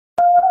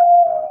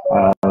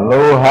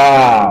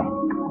Aloha.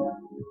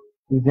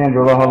 This is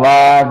Andrew Aloha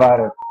live out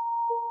of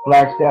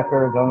Flagstaff,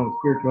 Arizona with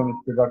Spiritual Image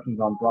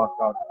Productions on Blog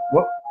Talk.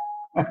 Whoop.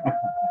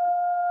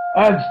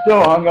 I'm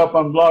still hung up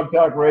on Blog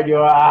Talk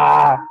Radio.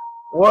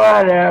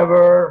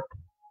 Whatever.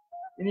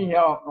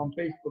 Anyhow, on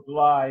Facebook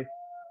Live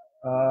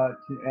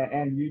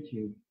and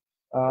YouTube.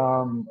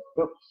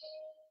 Oops.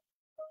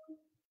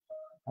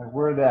 I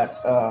wear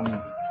that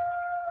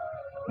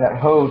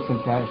hose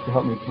sometimes to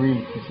help me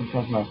breathe, because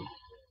sometimes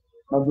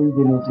my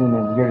breathing isn't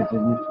as good as it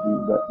used to be.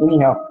 But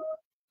anyhow,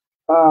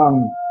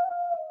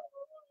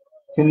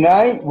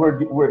 tonight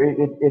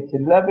it's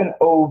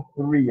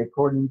 11:03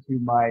 according to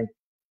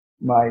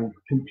my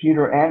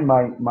computer and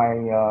my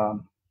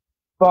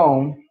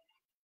phone,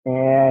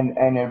 and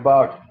in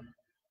about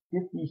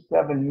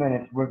 57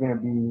 minutes we're going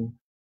to be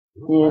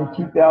in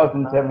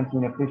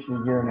 2017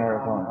 officially here in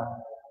Arizona.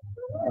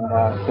 And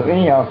so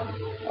anyhow,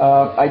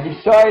 I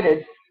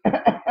decided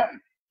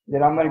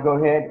that I'm going to go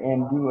ahead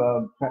and do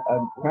a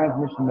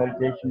transmission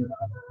meditation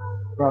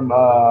from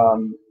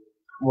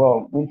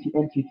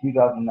into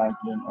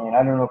 2019. And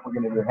I don't know if we're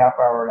going to do a half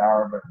hour or an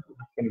hour, but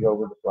it's going to go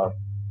with the flow.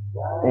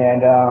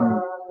 And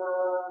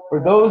for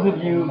those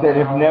of you that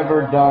have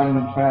never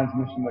done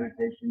transmission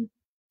meditation,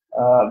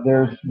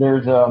 there's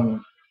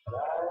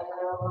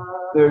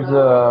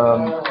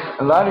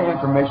a lot of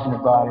information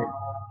about it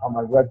on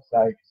my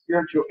website,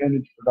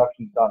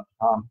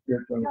 spiritualimageproductions.com,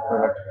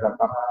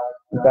 spiritualimageproductions.com.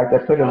 In fact, I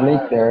put a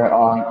link there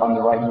on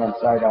the right-hand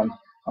side on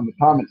the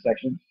comment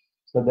section,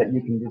 so that you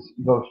can just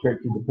go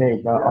straight to the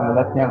page. On the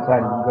left-hand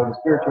side, you can go to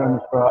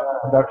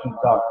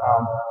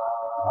spiritualimageproductions.com,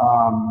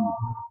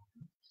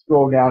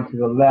 scroll down to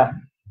the left,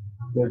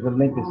 there's a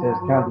link that says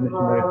transmission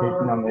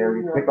meditation on there.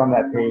 You click on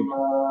that page,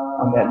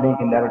 on that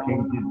link, and that'll take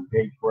you to the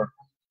page where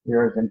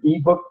there's an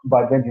ebook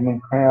by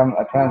Benjamin Cram,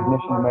 a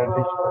transmission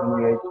meditation for the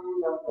New Age,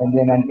 and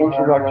then an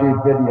introductory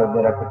video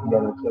that I put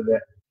together, so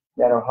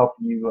that'll help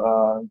you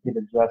get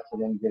adjusted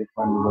and get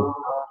acquainted with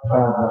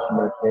transmission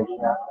meditation.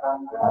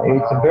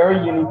 It's a very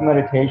unique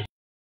meditation.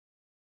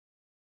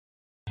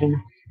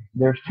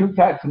 There's two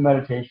types of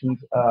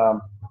meditations: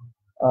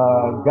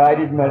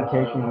 guided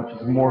meditation, which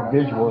is more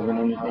visual than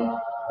anything,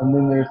 and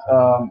then there's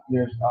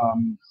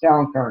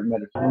sound current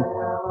meditation.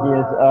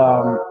 Is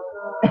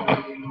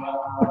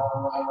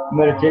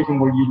meditation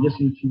where you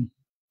listen to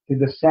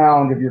the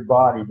sound of your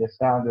body, the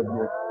sound of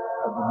the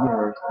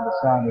universe, and the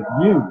sound of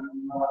you,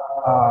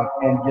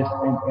 and just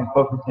and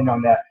focus in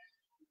on that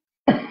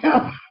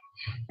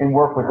and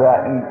work with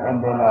that,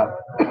 and then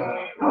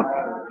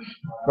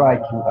try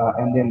to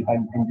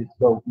and just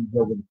go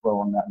with the flow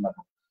on that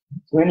level.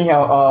 So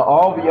anyhow,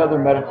 all the other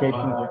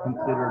meditations are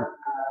considered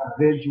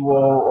visual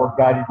or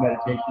guided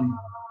meditations.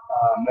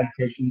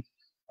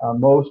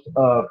 Most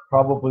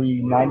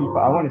probably 95,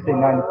 I want to say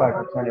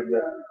 95% of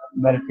the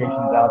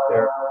meditations out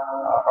there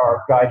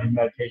are guided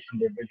meditation,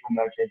 they're visual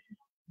meditation,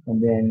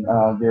 and then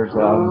there's a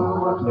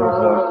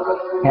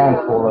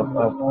handful of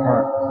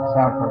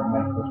sound current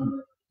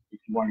meditations if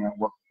you want to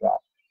work with that.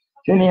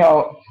 So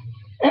anyhow,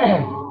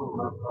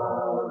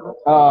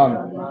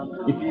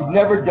 if you've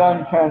never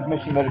done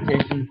transmission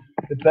meditation,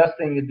 the best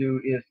thing to do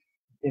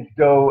is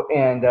go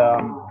and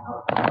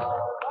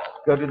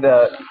go to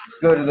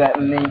that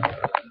link,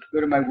 go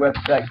to my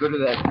website, go to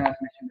that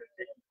transmission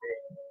meditation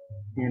page,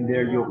 and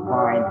there you'll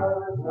find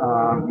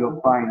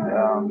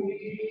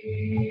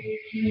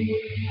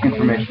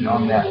information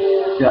on that.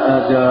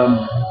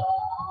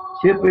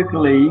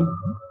 Typically,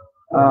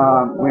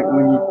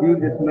 when you do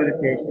this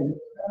meditation,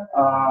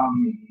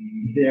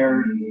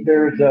 there's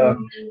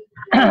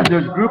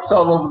groups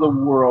all over the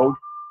world.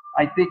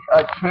 I think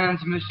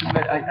transmission.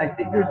 I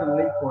think there's a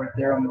link for it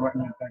there on the right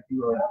hand side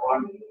too.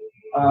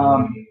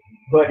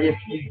 But if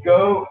you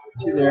go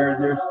to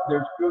there's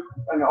groups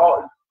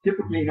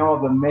typically in all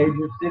the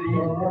major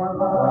cities: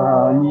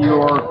 New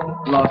York,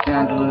 Los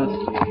Angeles,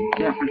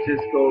 San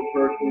Francisco,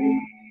 Berkeley.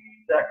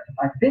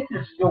 I think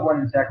there's still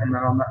one in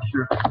Sacramento. I'm not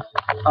sure.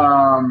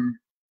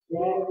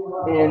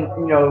 And I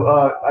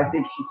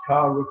think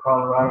Chicago,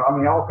 Colorado. I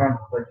mean, all kinds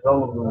of places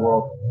all over the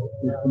world.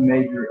 There's the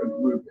major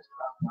groups.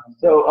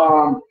 So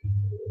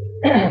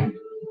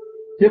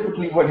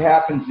typically, what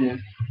happens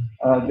is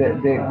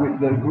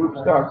the group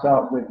starts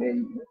out with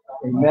a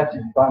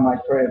message by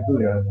Maitreya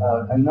Buddha.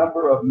 A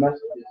number of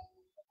messages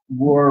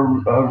were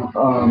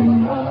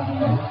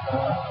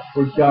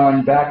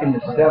done back in the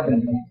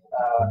 70s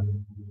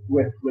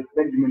with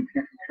Benjamin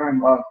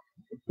Cram.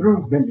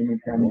 Through Benjamin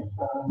Cram,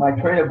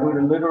 Maitreya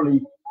Buddha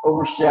literally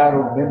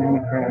overshadowed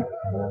Benjamin Cram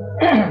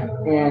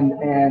and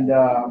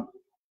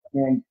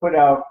put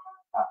out,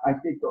 I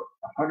think,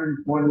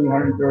 120,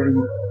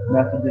 130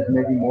 messages,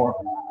 maybe more.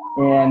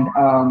 And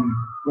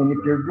if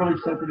you're really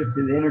sensitive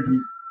to the energy,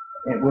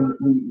 and when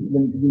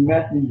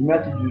these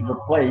messages are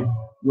played,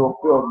 you'll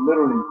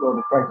literally feel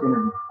the Christ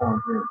energy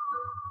pouring through.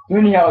 So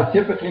anyhow,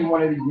 typically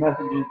one of these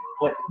messages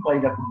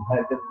played at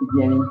the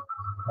beginning,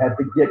 at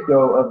the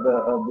get-go of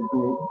the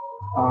group.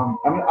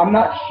 I'm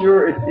not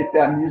sure if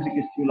that music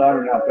is too loud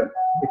or not, but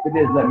if it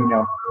is, let me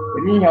know.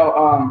 But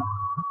anyhow,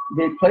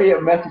 they play a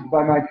message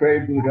by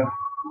Maitreya Buddha,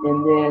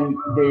 and then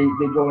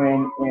they go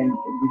in and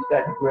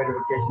recite the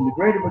gratification. The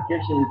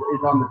gratification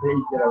is on the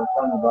page that I was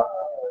talking about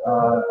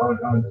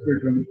on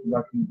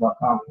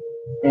spiritualproductions.com,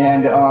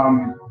 and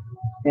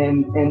then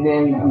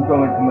we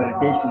go into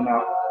meditation.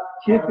 Now,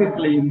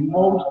 typically,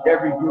 most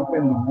every group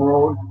in the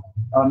world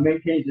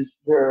maintains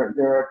their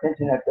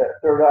attention at the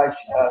third eye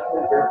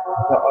center,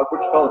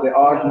 which is called the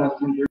Ajna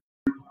center,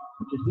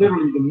 which is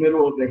literally the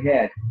middle of the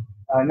head,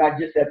 not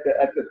just at the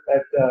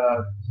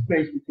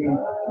space between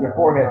your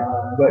forehead,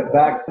 but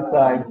back to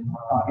side,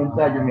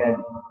 inside your head,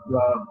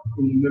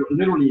 in the middle,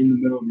 literally in the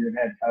middle of your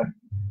head,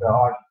 the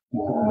Ajna.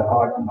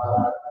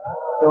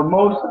 So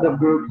most of the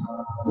groups,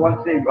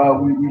 once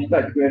we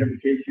start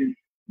gratification,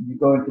 you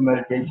go into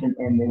meditation,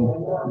 and then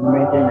you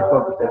maintain your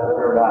focus at the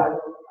third eye.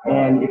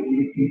 And if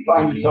you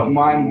find yourself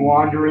mind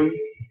wandering,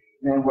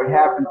 then what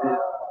happens is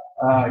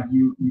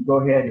you go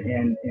ahead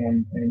and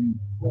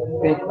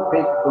think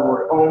the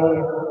word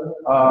Om,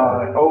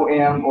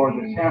 or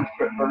the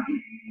Sanskrit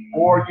version,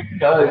 or you can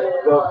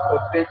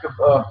think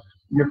of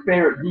your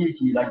favorite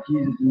deity like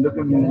Jesus and look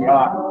him in the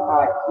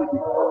eye,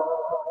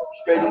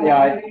 straight in the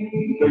eye,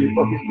 so your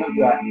focus comes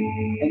back.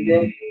 And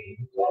then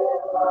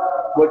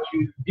what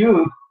you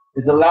do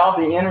is allow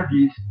the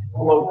energies to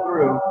flow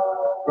through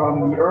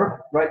from the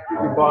earth right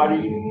through your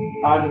body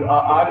out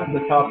of the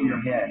top of your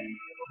head,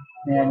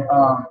 and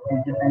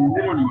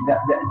literally that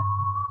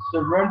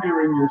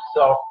surrendering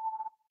yourself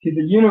to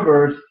the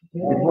universe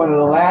is one of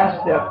the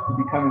last steps to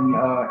becoming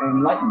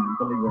enlightened,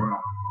 believe it or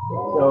not.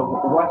 So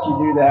once you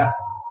do that,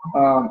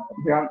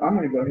 here I'm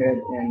going to go ahead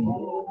and this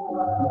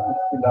is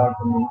too loud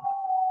for me,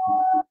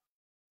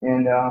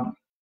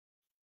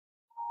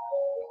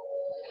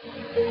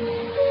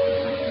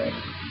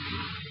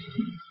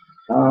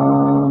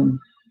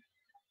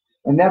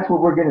 and that's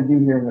what we're going to do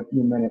here in a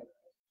few minutes,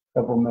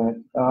 couple minutes.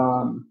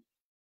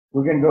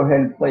 We're going to go ahead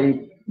and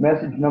play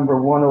message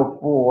number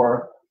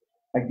 104,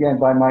 again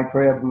by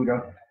Maitreya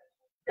Buddha.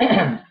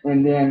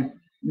 And then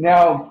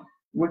now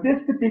with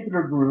this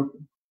particular group,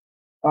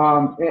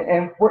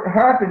 and what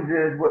happens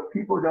is what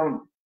people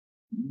don't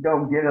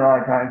get a lot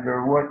of times,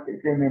 or what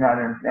they may not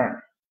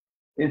understand,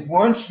 is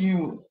once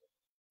you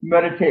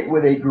meditate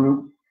with a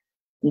group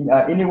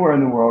anywhere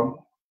in the world,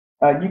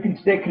 you can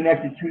stay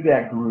connected to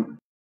that group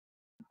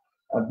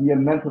via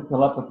mental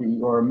telepathy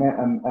or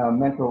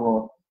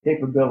mental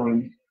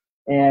capabilities,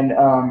 and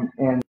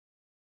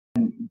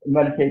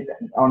meditate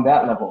on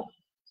that level.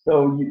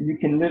 So you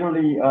can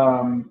literally,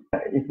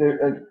 if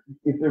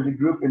there's a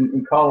group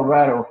in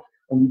Colorado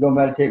and you go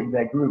meditate with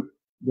that group,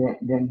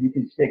 then you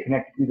can stay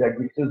connected to that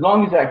group. So as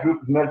long as that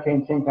group is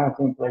meditating same time,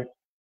 same place,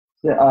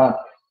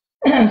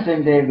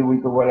 same day of the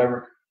week or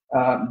whatever,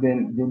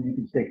 then you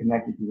can stay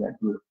connected to that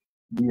group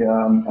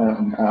via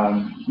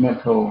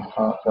mental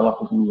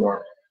telepathy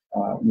or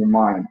your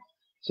mind.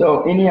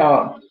 So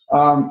anyhow,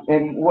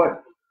 and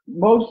what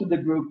most of the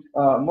groups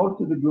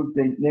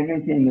they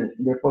maintain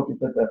their focus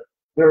at the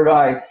third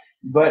eye.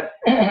 But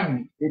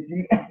if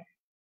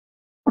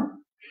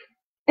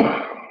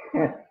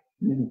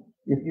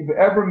you've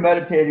ever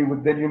meditated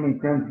with Benjamin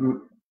Crimm's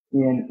group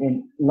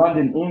in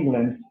London,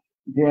 England,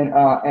 then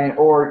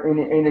or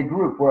in a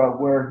group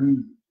where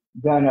he's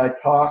done a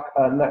talk,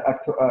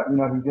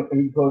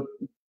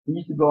 he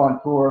used to go on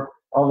tour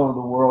all over the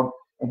world,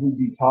 and he'd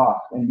do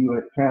talks and do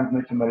a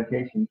transmission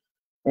meditation.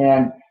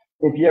 And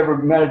if you ever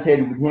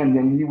meditated with him,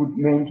 then you would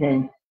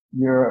maintain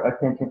your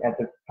attention at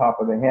the top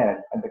of the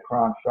head, at the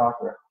crown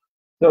chakra.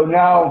 So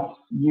now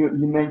you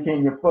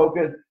maintain your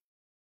focus,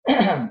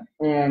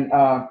 and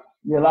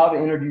you allow the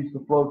energies to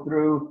flow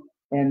through,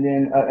 and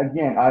then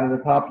again, out of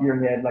the top of your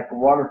head, like a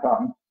water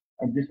fountain,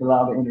 and just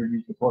allow the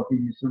energies to flow through.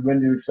 You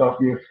surrender yourself.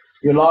 You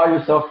allow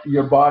yourself,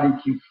 your body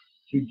to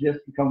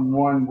just become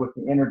one with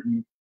the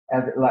energy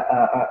as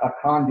a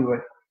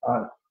conduit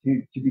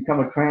to become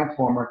a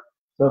transformer,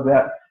 so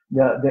that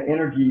the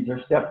energies are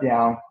stepped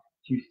down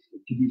to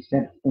be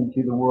sent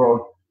into the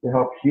world to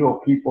help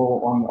heal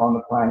people on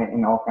the planet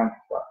and all kinds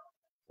of stuff.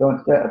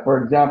 So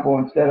for example,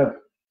 instead of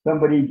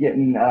somebody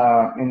getting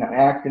in an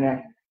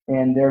accident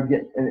and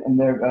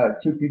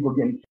two people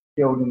getting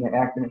killed in the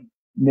accident,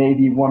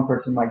 maybe one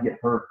person might get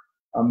hurt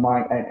with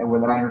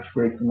a minor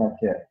scrape, and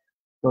that's it.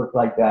 So it's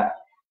like that.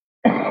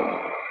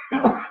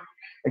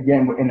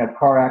 Again, in a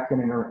car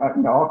accident or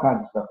all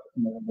kinds of stuff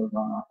that goes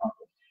on.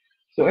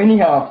 So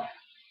anyhow,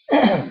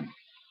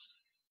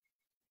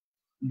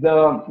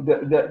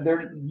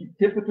 there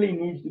typically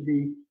needs to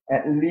be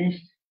at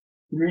least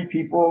 3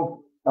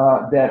 people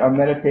that are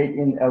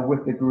meditating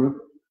with the group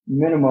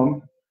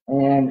minimum,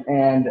 and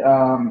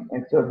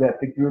so that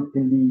the group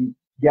can be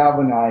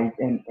galvanized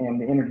and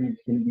the energies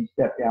can be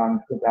stepped down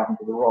and put out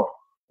into the world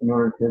in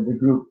order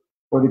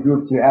for the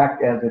group to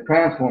act as a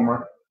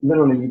transformer.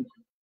 Literally,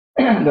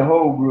 the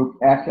whole group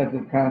acts as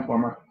a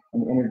transformer,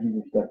 and the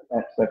energies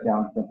are stepped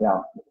down and sent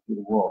out to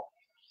the world.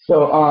 So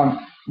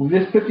with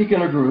this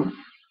particular group,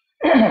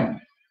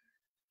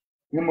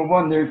 number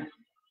one, there's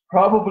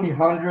probably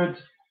hundreds,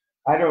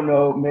 I don't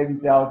know, maybe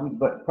thousands,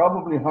 but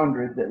probably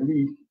hundreds at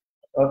least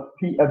of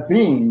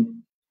beings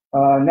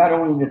not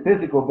only in the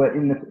physical but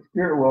in the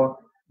spirit world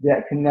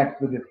that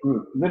connects with this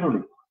group.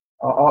 Literally,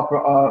 all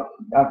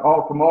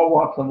from all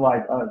walks of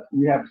life.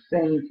 You have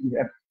saints, you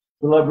have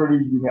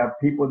celebrities, you have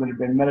people that have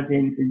been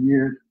meditating for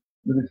years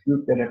with this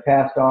group that have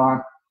passed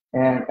on,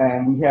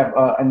 and we have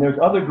and there's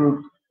other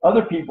groups,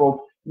 other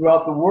people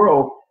throughout the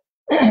world.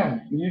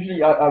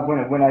 Usually,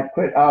 when I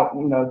put out,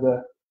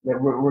 that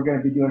we're going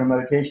to be doing a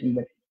meditation,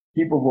 that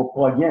people will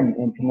plug in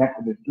and connect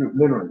with this group.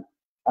 Literally,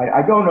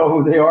 I don't know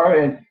who they are,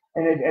 and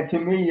to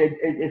me,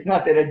 it's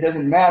not that it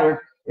doesn't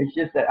matter. It's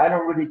just that I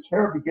don't really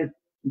care because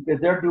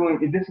they're doing,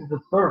 this is a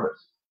service,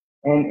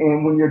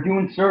 and when you're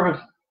doing service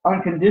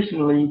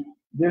unconditionally,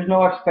 there's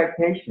no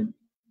expectation.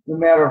 No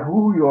matter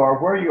who you are,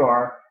 where you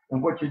are,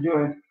 and what you're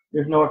doing,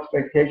 there's no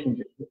expectations.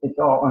 It's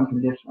all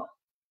unconditional.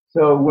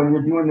 So when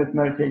you're doing this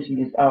meditation,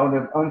 it's out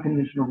of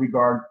unconditional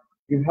regard.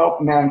 You help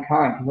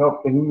mankind, you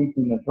help the human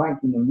kingdom, the plant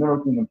kingdom, the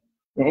mineral kingdom,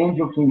 the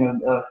angel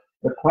kingdom,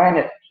 the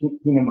planet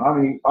kingdom. I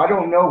mean, I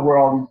don't know where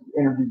all these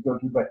energies go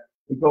to, but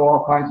they go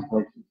all kinds of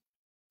places.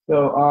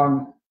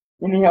 So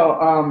anyhow,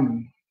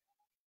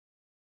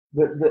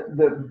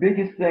 the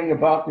biggest thing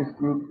about this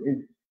group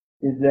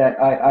is that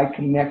I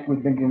connect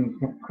with Benjamin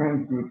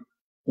Crim's group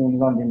in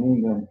London,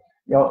 England.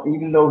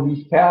 Even though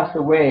he's passed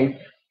away,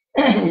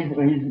 he's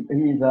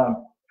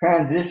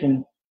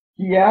transitioned,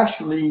 he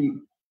actually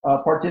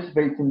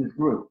participates in this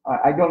group.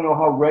 I don't know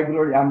how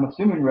regularly, I'm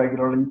assuming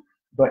regularly,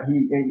 but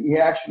he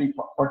actually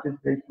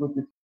participates with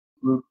this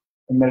group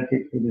and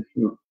meditates with this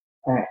group.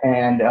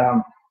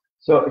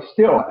 So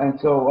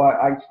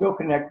I still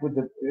connect with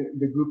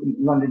the group in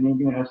London,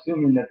 England,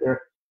 assuming that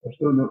they're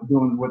still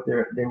doing what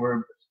they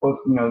were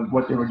supposed to,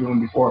 what they were doing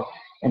before.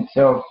 And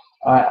so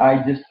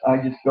I just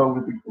go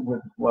with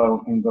the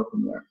flow and go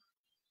from there.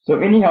 So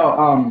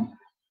anyhow,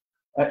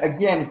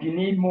 again, if you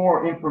need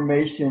more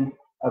information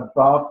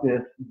about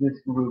this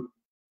group,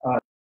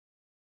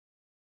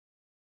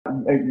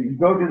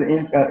 go to the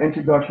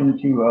introduction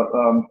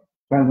to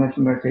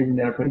transmission meditation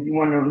that I put. If you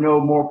want to know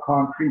more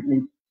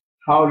concretely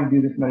how to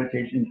do this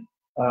meditation,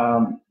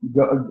 go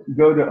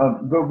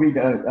read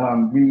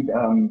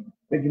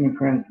Benjamin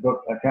Crim's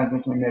book,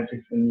 Transmission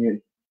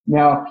Meditation.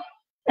 Now,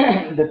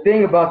 the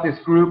thing about this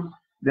group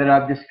that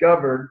I've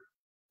discovered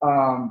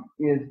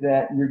is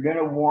that you're going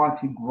to want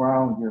to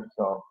ground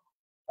yourself.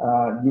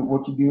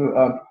 What you do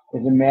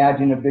is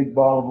imagine a big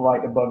ball of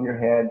light above your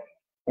head,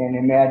 and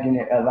imagine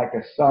it like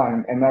a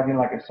sun. Imagine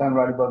like a sun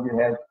right above your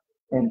head,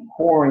 and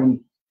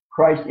pouring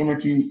Christ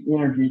energies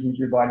into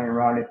your body and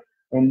around it,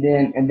 and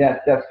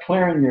that's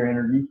clearing your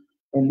energy.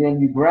 And then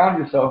you ground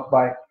yourself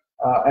by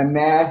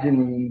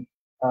imagining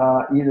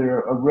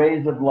either a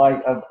rays of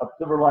light, of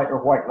silver light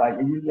or white light.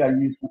 And usually I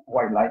use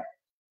white light,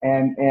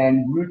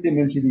 and root them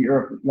into the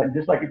earth,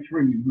 just like a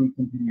tree roots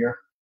into the earth,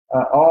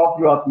 all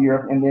throughout the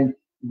earth, and then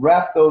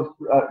wrap those.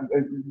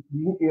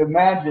 You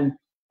imagine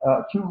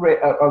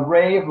a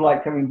ray of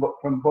light coming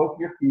from both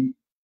your feet,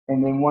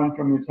 and then one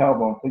from your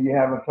tailbone. So you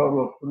have a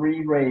total of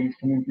 3 rays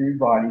coming through your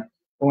body,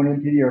 going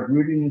into the earth,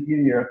 rooting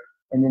into the earth,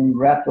 and then you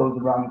wrap those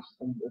around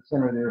the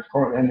center of the earth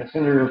core, and the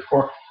center of the earth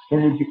core.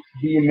 Then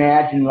you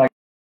imagine like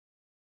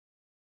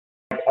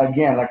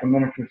a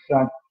miniature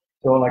sun.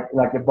 So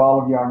like the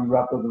ball of yarn, you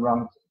wrap those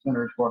around the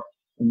center of the core,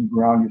 and you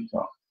ground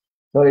yourself.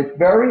 So it's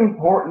very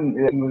important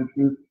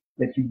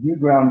that you do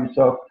ground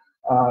yourself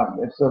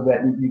so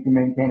that you can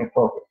maintain a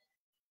focus,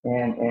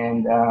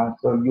 and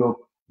so you'll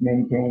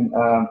maintain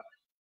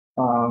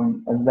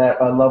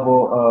a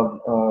level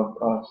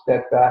of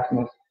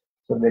steadfastness,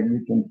 so that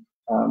you can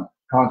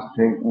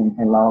concentrate and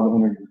allow the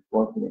energy to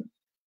flow through.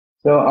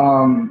 So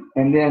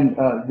and then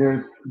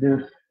there's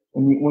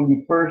when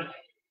you first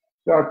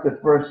start the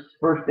first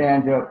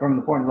stanza, from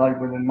the point of light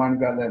within the mind of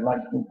God that light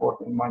is forth,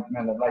 and the mind of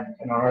man that light is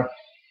in on earth.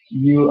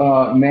 You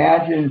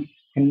imagine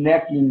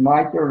connecting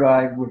my third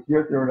eye with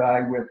your third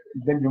eye, with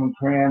Benjamin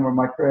Crim or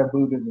Maitreya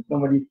Buddhas, or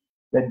somebody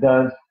that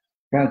does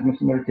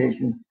transmission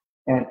meditation,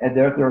 and at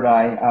their third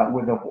eye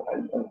with a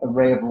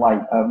ray of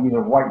light,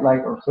 either white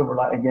light or silver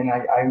light. Again,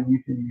 I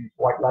usually use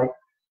white light.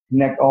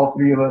 Connect all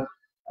 3 of us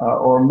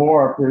or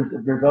more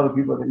if there's other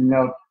people that you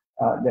know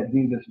that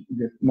do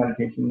this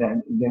meditation,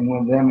 then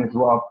one of them as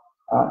well.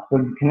 So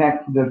you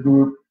connect the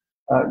group,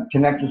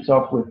 connect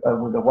yourself with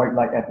the white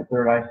light at the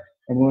third eye,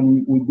 and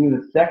when we do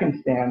the second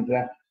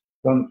stanza,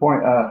 from the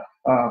point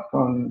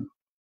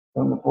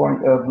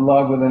of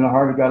love within the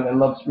heart of God, that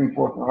love stream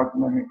forth in the heart of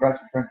man,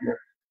 Christ returns here.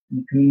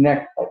 You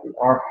connect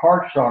our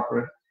heart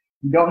chakra.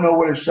 You don't know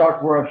where a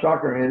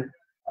chakra is.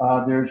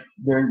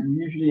 They're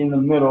usually in the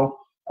middle,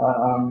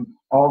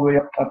 all the way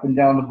up and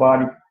down the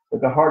body.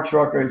 But the heart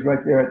chakra is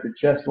right there at the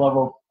chest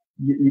level.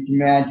 You can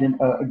imagine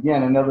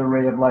again another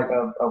ray of light,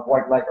 of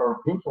white light or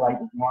pink light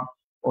if you want,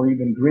 or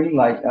even green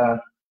light,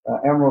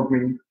 emerald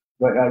green.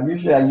 But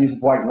usually I use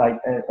white light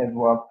as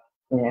well,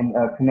 and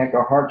connect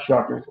our heart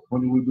chakras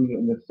when we do it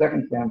in the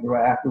second stanza,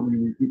 right after we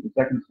repeat the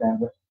second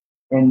stanza.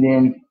 And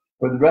then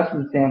for the rest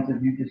of the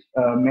stanzas, you just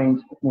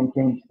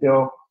maintain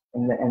still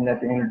and let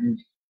the energies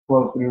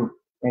flow through.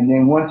 And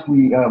then once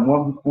we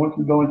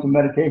go into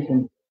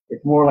meditation,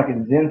 It's more like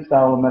a Zen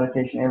style of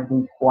meditation.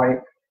 Everything's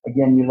quiet.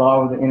 Again, you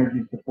allow the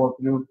energies to flow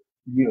through.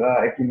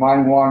 If your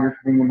mind wanders,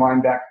 bring your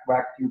mind back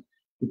to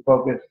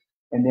focus,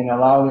 and then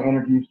allow the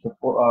energies to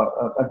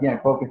again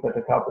focus at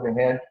the top of the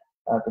head,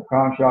 at the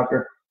crown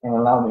chakra, and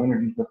allow the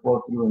energies to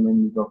flow through, and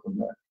then you go from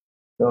there.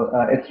 So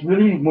it's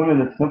really one of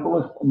the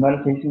simplest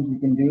meditations you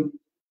can do,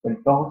 but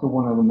it's also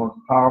one of the most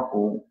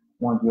powerful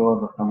ones you'll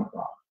ever come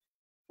across.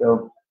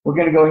 So we're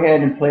going to go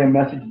ahead and play a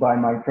message by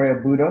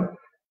Maitreya Buddha,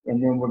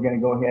 and then we're going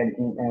to go ahead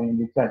and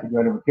recite the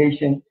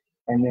gratification,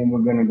 and then we're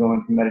going to go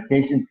into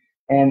meditation.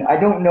 And I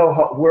don't know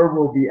where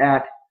we'll be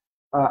at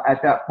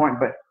that point,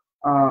 but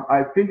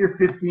I figure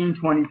 15,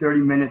 20,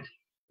 30 minutes,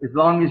 as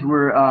long as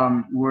we're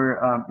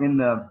in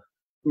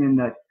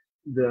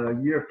the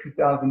year of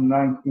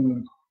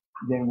 2019,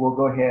 then we'll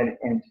go ahead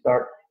and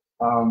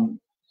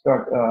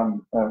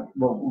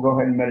we'll go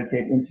ahead and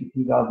meditate into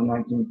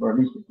 2019 for at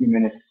least a few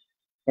minutes,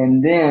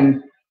 and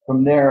then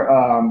from there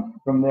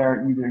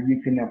either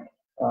you can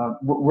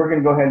we're going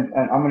to go ahead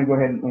and I'm going to go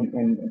ahead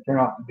and turn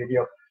off the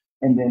video,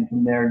 and then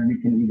from there you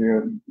can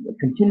either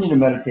continue to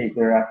meditate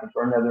thereafter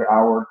for another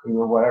hour or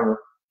two or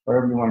whatever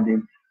you want to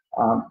do,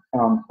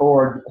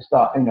 or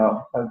stop,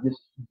 just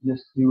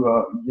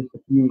do just a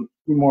few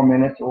more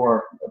minutes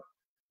or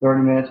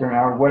 30 minutes or an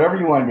hour, whatever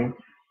you want to do,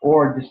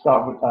 or just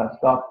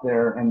stop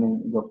there and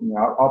then go from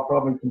there. I'll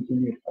probably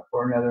continue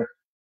for another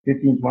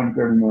 15, 20,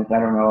 30 minutes. I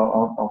don't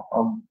know.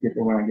 I'll get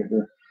there when I get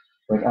there.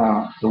 But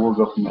so we'll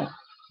go from there.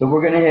 So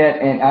we're going to head,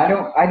 and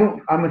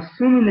I'm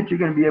assuming that you're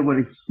going to be able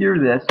to hear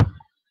this.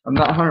 I'm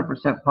not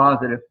 100%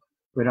 positive,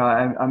 but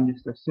I'm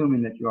just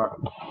assuming that you are.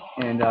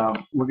 And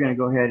we're going to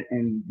go ahead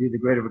and do the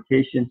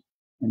gratification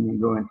and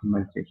then go into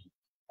meditation.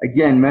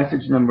 Again,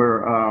 message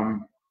number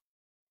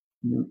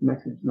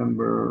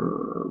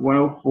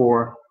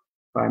 104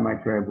 by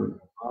Maitreya Buddha.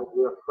 My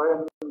dear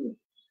friends,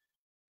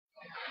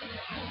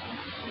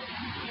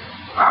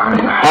 I'm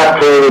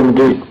happy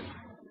indeed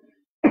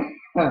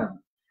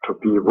to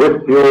be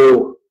with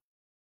you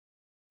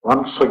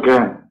once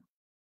again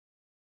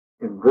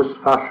in this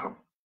fashion,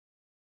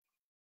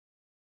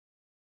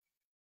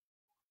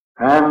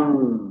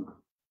 and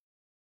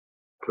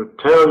to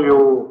tell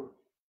you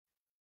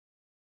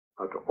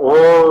that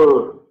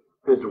all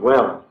is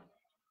well.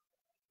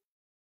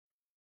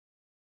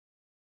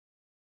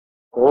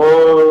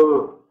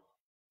 All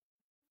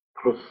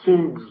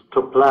proceeds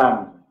to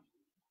plan.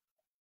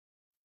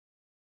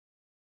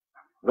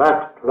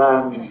 That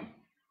plan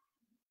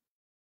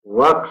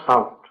works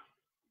out.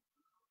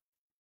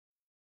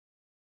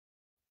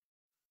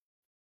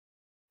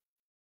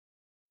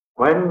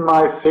 When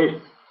my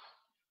face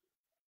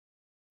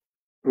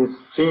is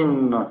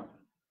seen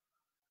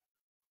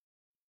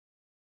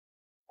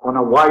on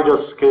a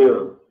wider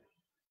scale,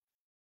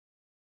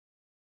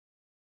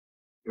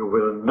 you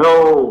will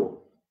know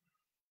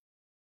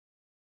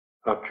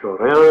that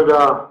your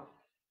elder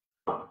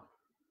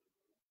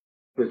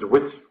is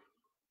with you.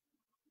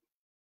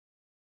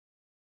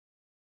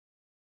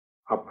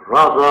 A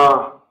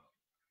brother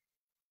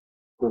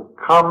who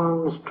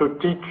comes to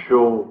teach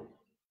you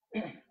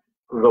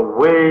the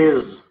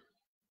ways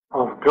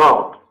of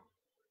God,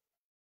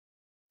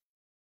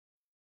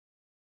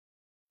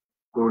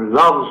 who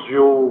loves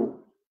you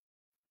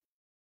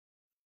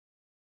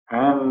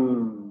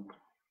and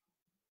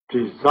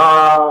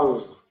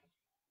desires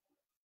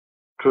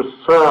to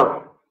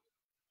serve.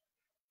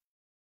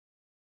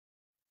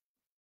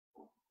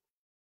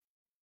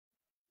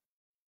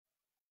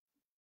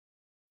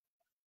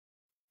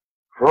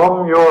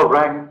 From your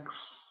ranks,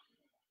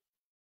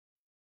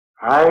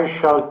 I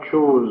shall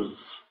choose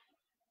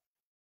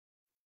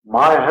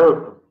my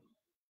helper.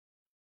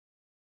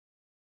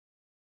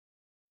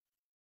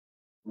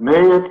 May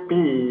it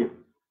be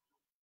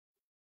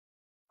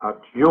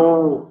that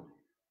you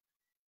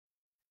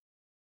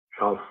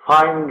shall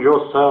find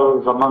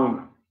yourselves among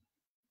them.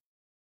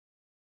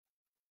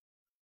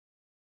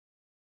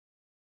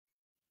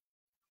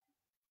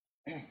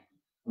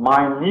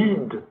 My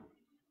need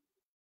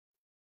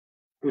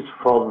is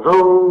for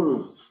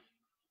those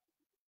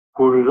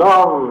who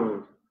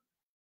love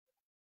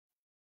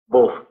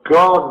both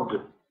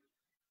God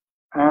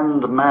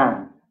and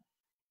man,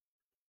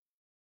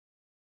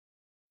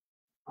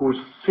 who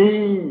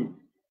see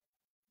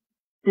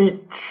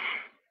each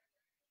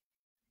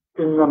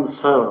in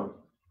themselves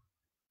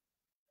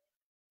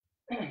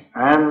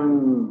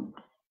and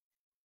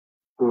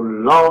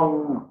who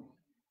long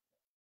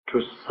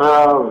to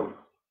serve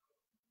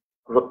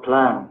the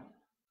plan.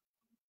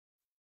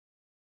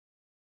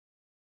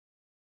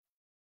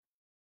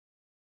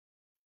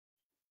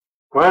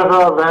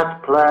 Whether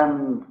that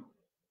plan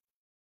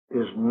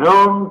is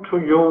known to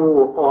you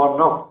or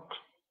not,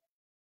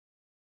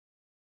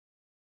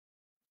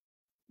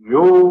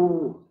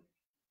 you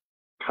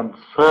can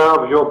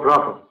serve your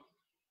brother.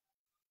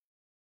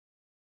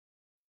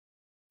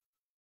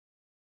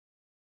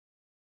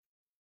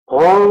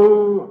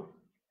 All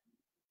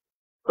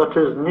that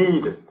is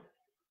needed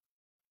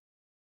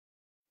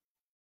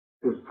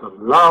is the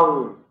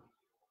love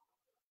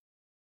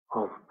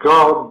of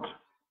God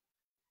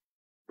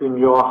in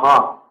your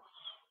hearts.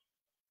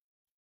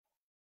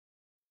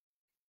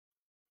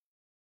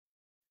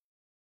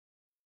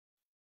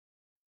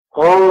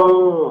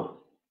 All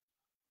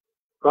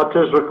that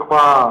is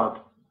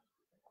required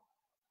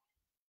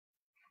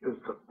is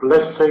the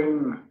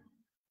blessing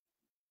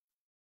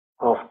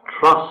of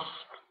trust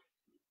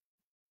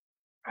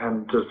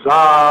and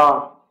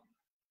desire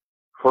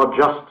for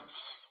justice.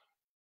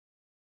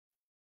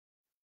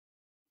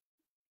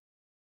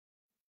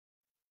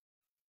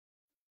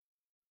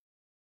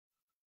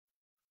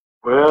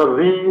 Where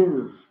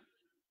these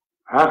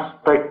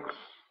aspects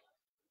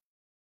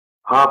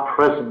are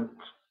present,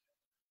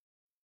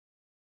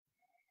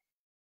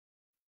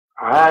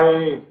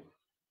 I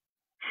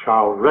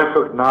shall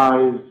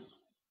recognize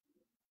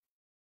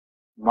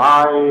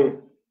my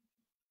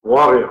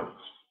warriors.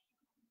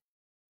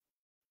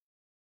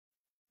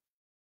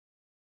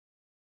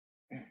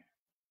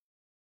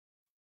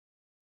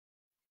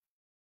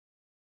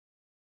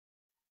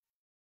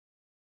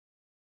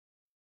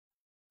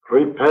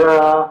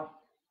 Prepare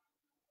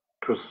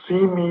to see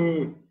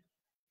me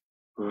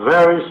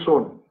very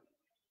soon.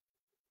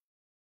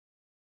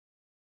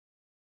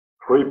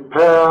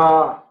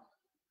 Prepare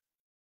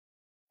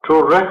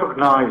to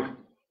recognize,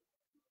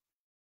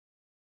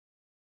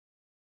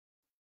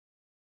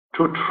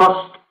 to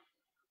trust,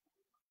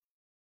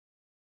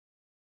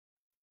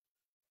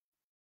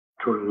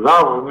 to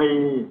love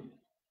me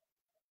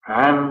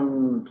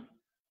and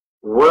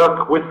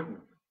work with me.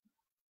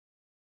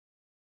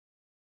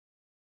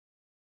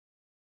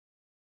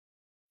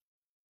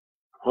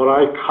 For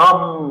I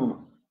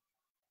come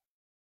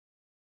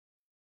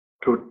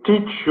to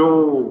teach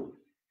you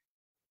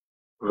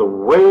the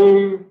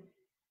way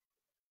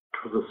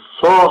to the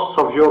source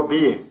of your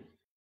being,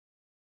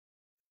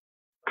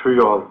 to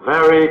your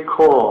very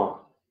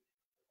core.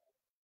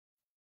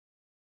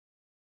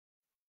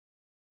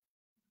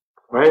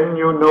 When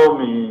you know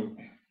me,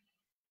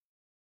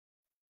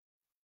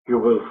 you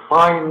will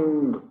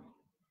find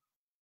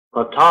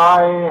that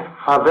I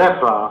have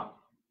ever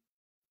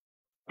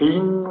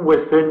been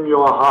within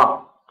your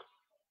heart.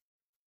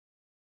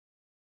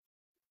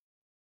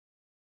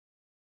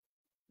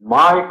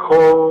 My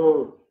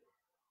call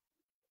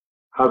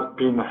has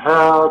been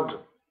heard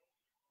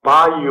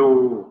by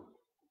you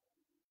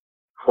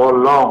for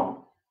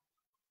long,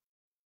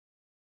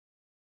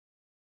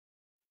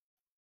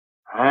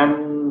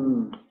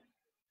 and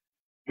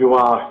you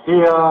are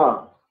here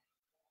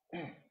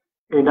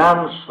in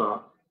answer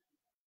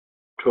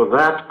to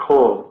that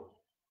call.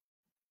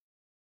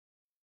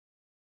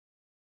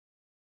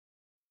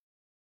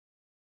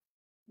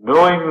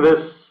 Knowing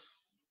this,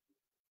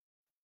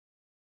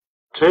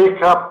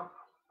 take up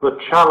the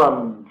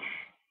challenge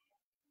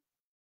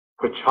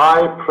which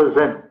I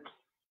present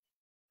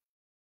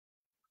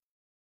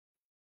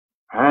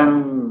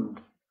and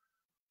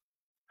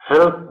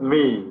help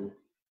me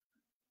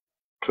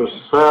to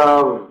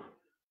serve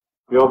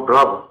your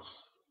brothers.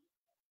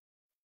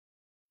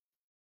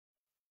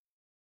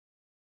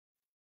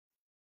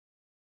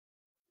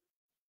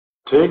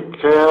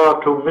 Take care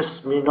to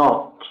miss me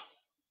not.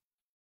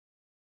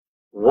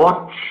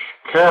 Watch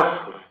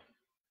carefully,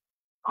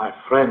 my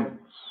friends,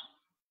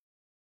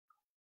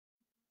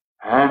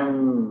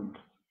 and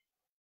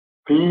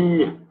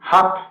be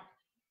happy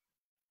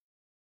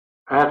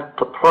at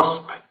the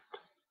prospect.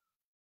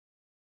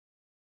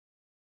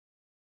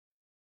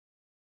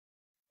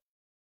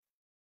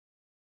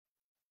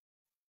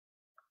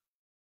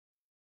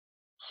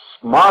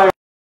 Smilingly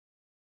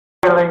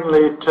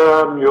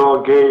turn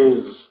your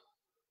gaze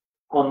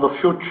on the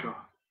future.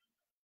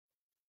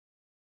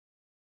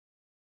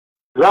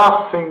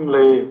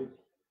 Laughingly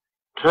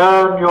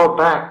turn your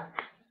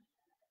back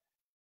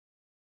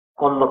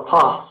on the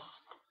past.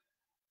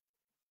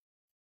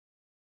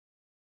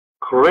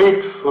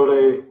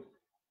 Gratefully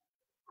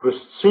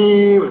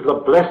receive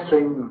the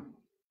blessing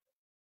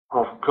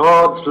of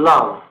God's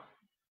love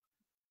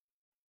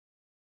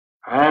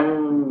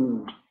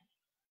and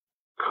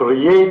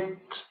create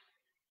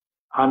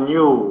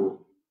anew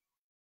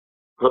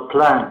the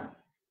plan.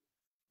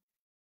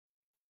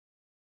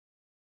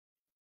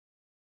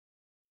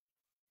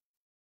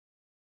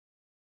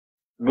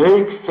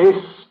 Make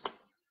haste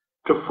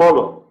to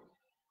follow.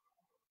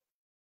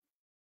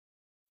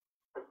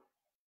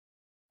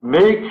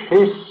 Make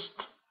haste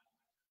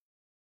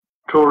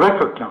to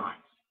recognize.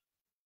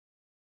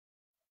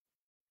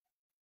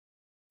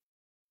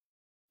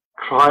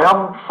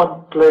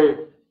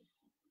 Triumphantly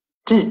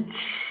teach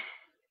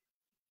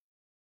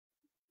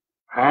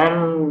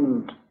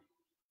and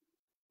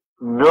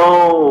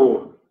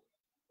know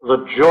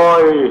the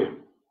joy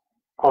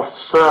of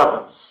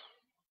service.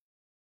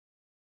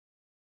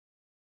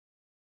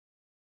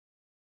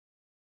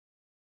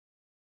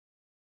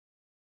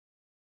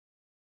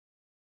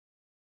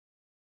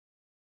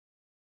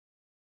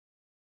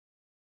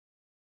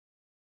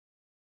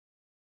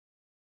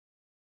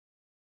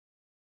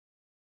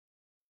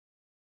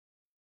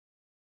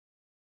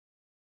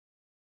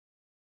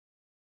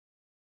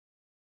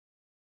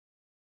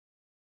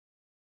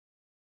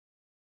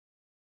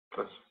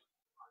 Please.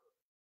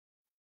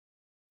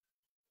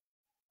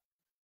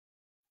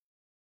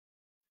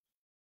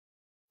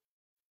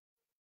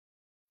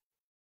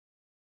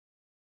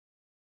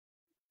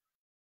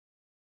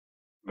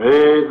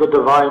 May the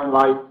divine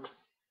light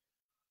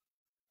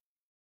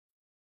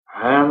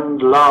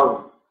and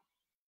love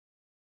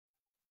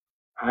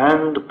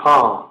and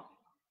power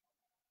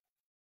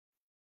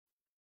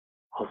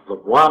of the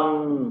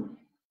one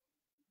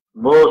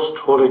most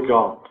holy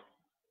God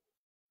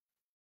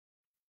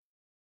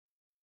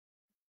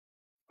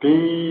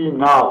be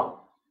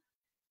now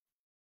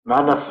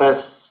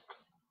manifest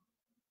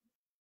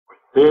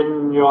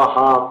within your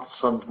hearts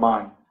and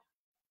minds.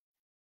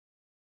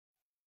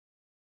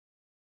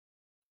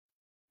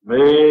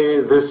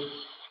 May this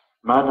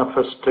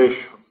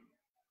manifestation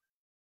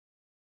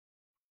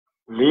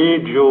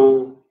lead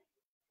you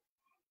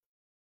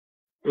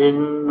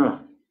in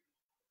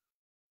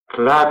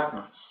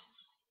gladness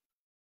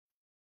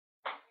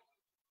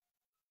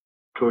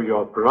to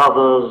your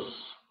brother's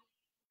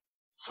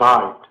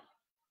side.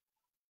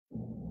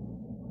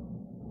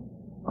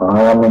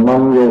 I am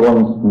among you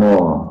once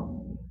more.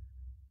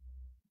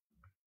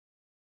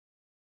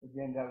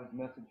 Again, that was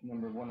message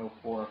number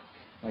 104,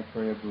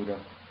 Thackray Buddha.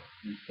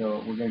 And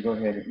so we're going to go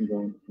ahead and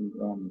go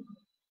into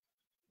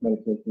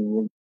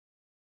meditation.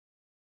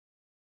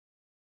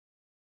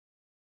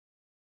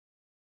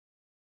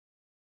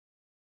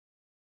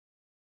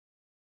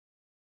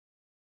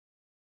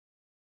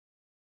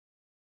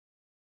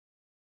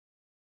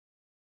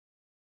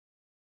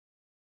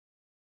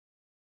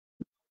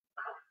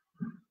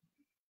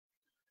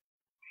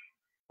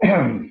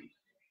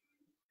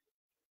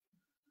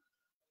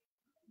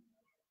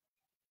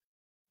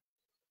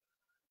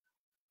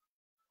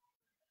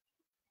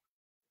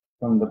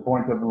 From the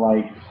point of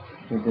light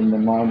within the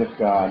mind of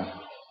God,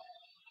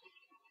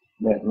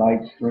 let light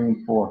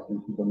stream forth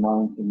into the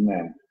minds of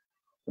men.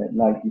 Let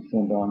light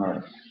descend on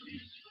earth.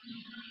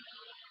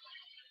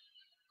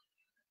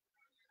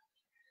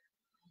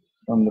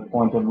 From the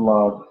point of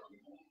love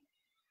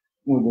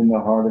within the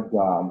heart of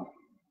God,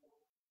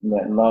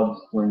 let love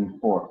spring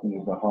forth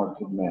into the hearts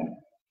of men.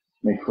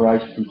 May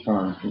Christ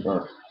return to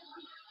earth.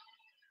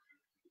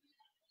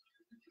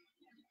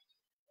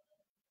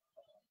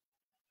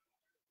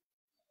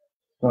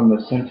 From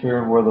the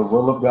center where the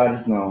will of God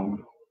is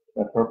known,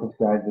 that purpose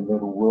guides the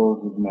little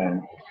wills of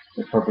men,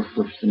 the purpose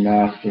which the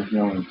masters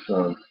know and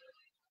serve.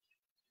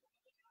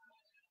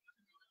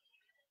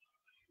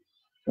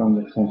 From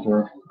the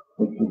center,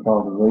 which we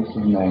call the race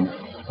of men,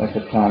 let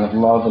the plan of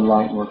love and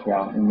light work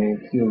out, and may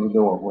it seal the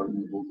door where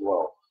evil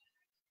dwells.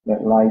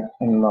 Let light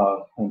and love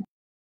and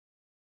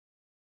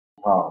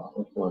power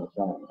restore the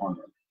sun upon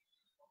it.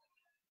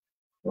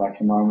 Relax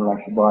your mind,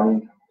 relax your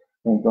body,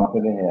 think off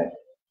to the head.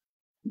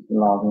 Just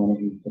allow the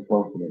energy to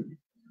flow through.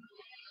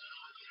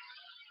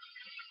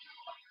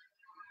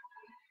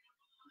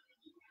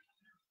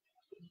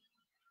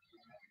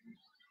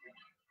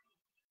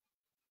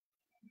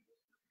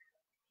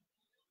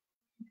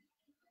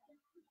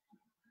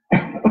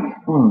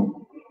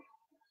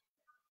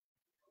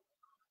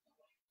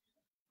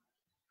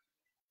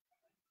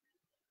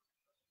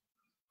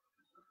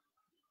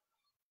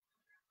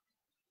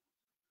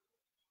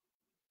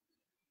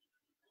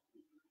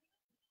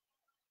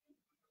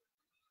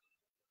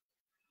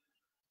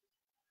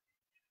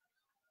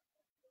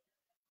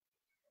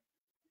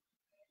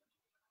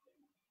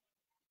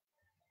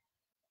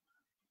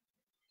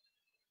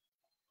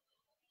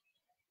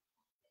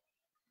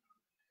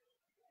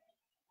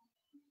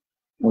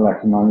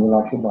 Relax your mind,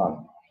 relax your body.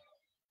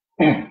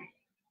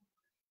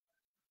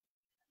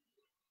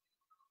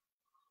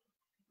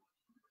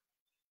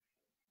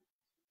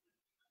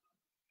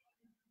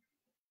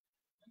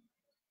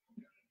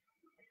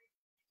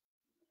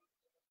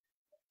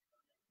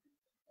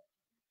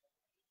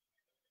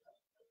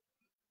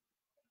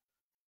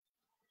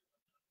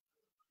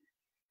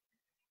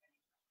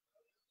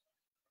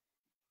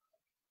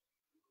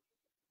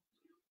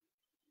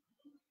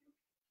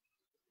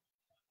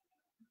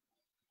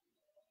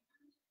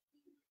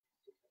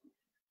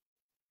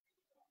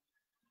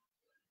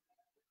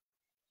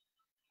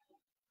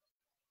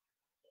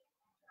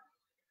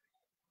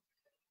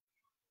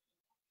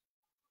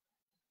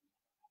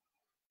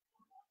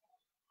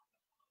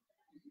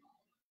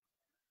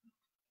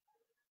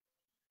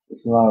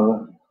 Just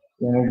allow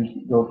the energy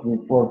to go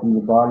through, flow through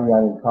your body,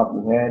 out of the top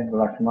of your head.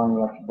 Relax your mind,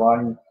 relax your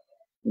body,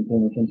 and pay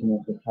attention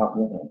at the top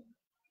of your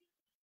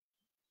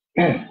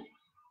head.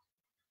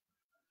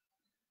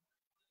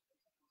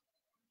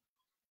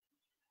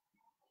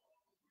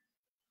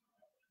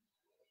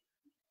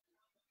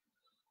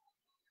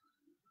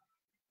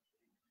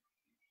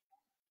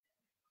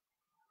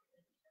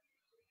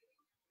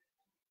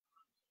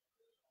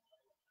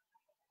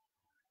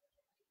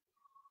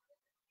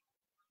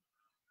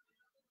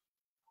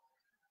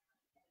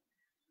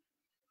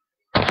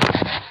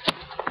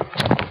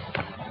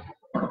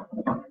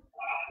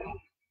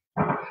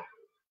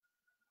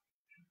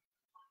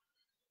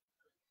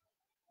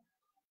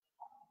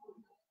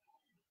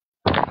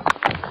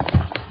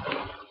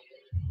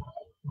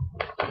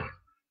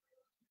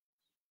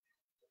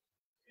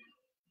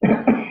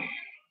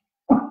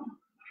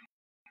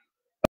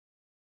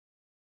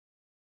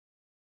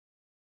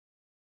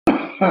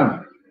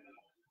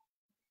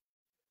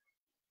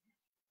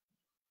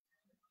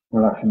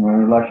 Relax your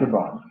mind, relax your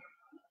body.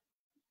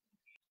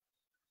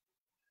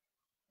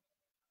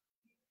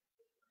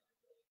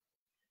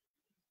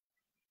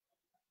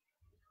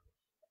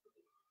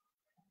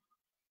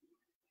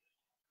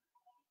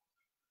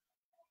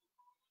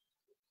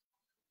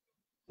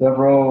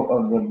 Several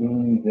of the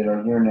beings that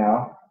are here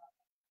now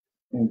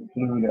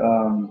include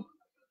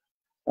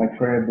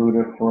Thackray Buddha,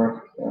 of course,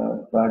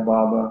 Sai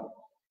Baba,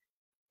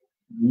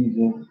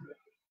 Jesus,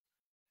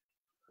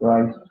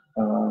 Christ,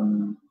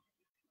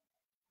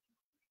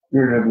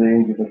 Spirit of the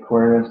Age of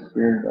Aquarius,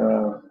 Spirit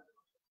of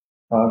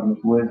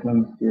Cosmic Wisdom,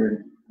 Spirit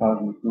of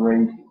Cosmic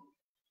Grace,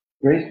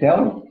 Grace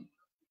Kelly,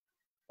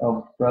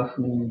 Elvis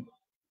Presley,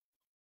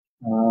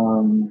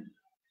 Kuan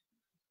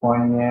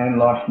Yin,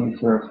 Lakshmi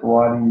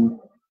Saraswati,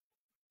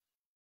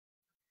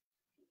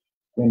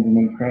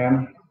 Benjamin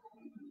Cram,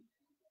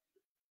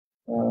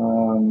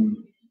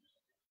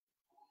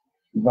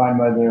 Divine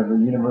Mother of the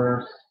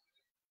Universe,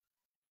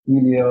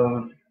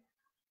 Helios,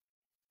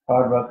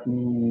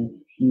 Parvati,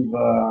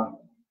 Shiva,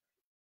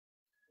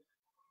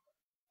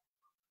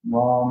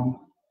 Ram,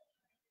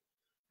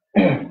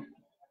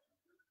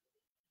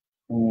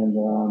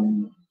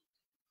 and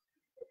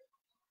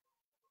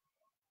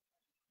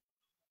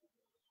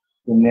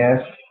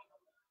Ganesh,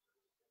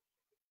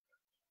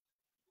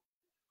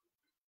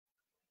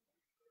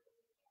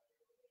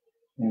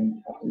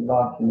 and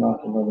lots and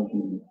lots of other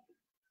people.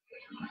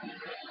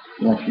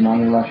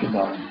 Lakshmana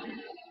Lakshmana.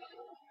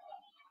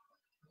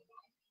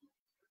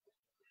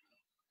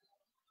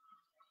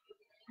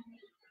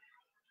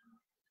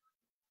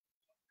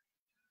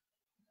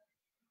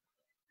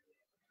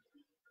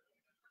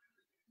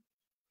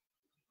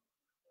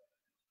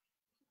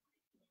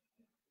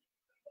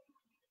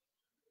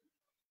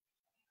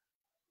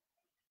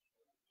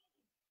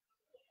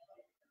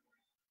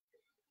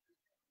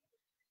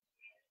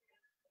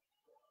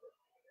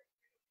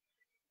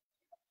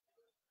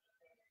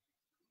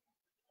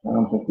 My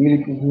Uncle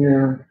Felix is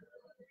here.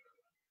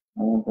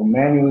 My Uncle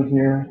Manuel is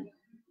here.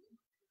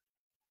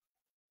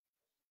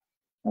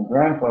 My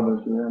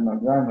grandfather's here. My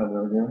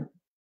grandmother is here.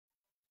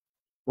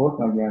 Both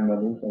my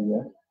grandmothers, I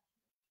guess.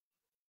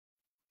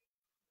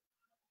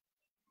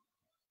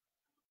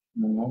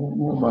 And I don't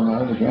know about my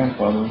other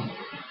grandfather.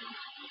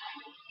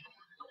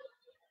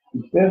 He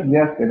says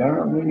yes, but I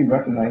don't really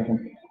recognize him.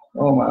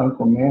 Oh, my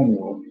Uncle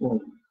Manuel, of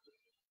course.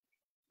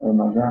 Or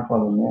my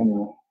grandfather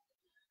Manuel.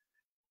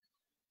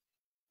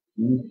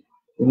 He's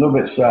a little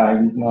bit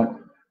shy. He's not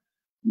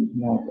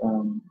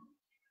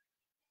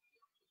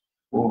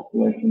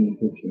full-fledged in the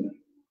picture.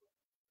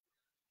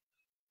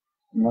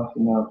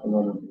 Nothing else of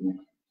other people.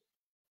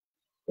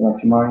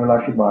 Relax your mind,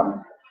 relax your body.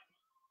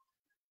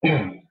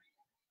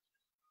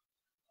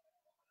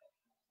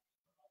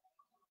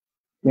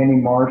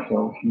 Jenny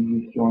Marshall, she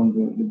just joined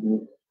the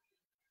group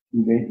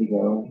 2 days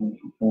ago, and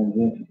she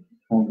transitioned,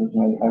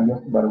 I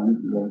guess about a week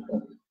ago, so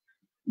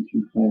she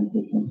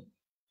transitioned.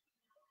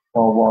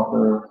 Paul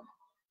Walker,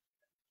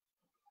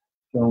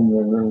 Joan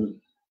Rivers,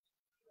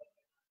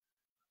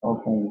 all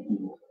kinds of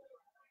people.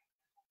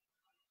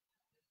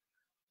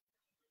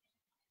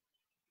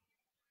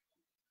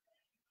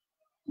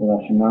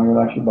 Relax your mind,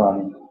 relax your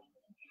body.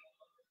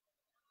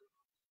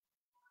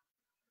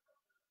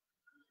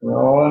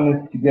 We're all in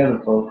this together,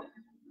 folks.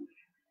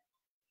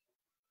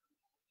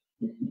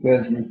 Just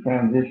because you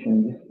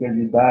transition, just because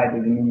you die,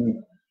 doesn't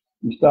mean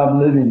you stop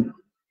living.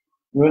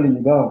 Really,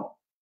 you don't.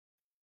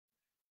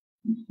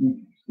 You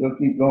still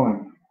keep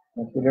going.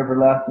 That's what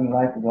everlasting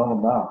life is all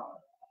about.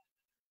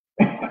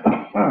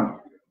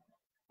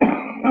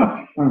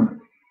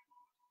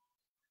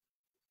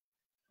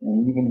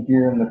 And even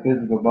here in the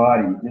physical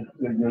body, just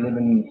because you're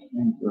living in the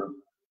streets or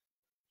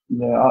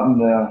out in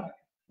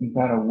some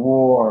kind of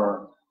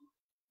war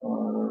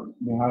or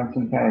behind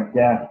some kind of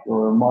desk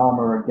or a mom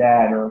or a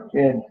dad or a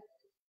kid,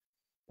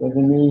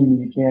 doesn't mean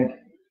you can't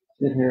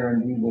sit here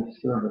and do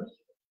this service.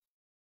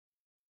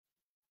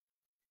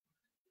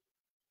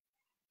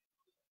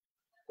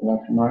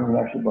 Relax your mind,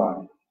 relax your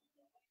body.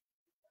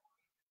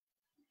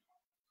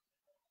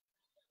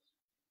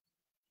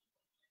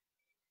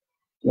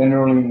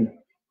 Generally,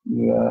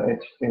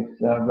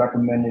 it's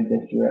recommended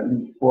that you're at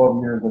least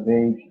 12 years of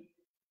age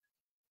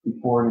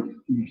before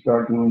you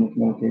start doing this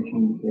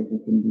meditation, because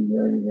it can be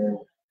very, very,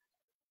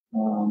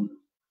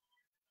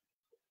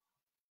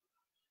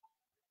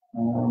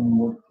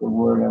 what's the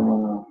word I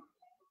want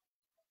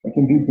to, it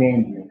can be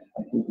dangerous.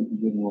 I think it's a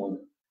good word.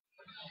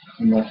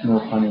 And that's no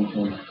pun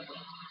intended.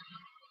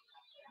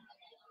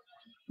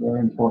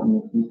 Very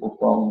important that people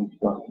follow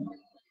instructions.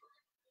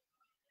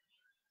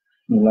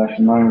 Relax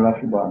your mind,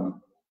 relax your body.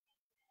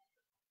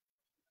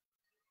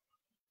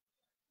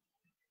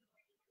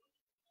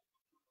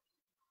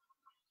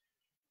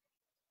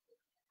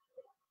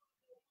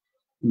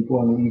 People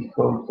on the East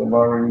Coast have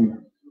already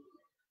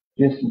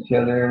kissed each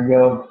other,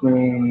 yelled,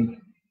 screamed,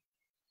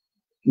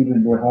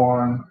 tooted their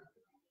horn,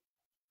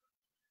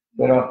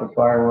 set off the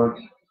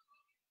fireworks,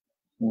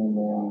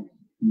 and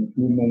in a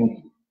few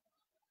minutes,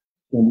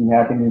 it's going to be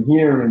happening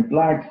here in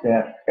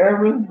Flagstaff,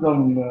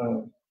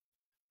 Arizona.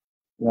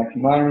 Relax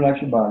your mind,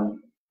 relax your body.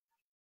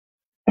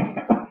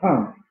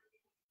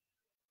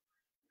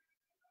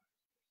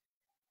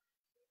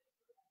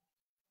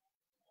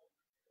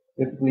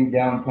 Typically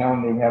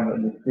downtown they have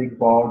this big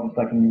ball, just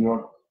like in New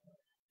York,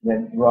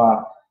 that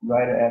drops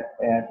right at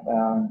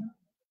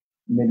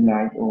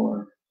midnight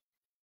or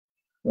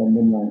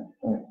midnight.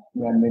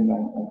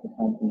 Midnight at the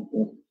time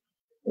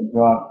it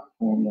drops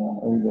and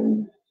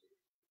everybody.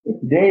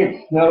 Today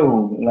it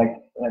snowed like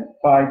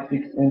 5-6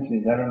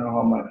 inches. I don't know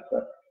how much,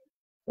 but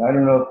I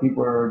don't know if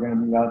people are going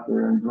to be out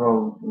there in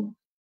droves.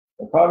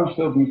 There'll probably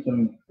still be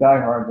some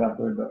diehards out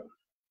there, but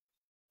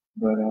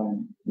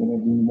it'll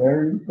be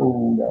very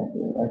cold out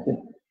there.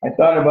 I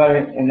thought about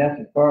it, and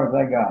that's as far as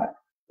I got.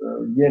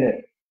 So get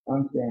it.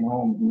 I'm staying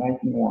home. It's nice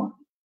and warm.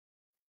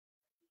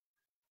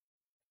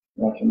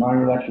 Relax your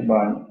mind, relax your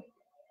body.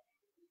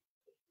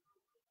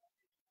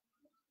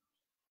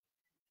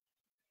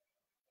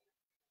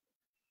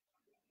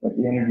 Let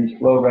the energy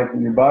flow right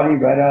through your body,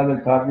 right out of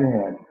the top of your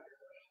head.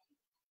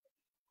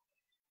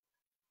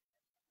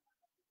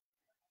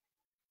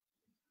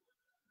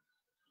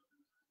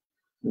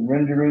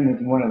 Surrendering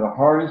is one of the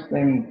hardest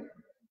things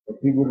for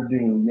people to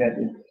do, yet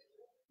it's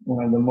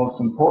one of the most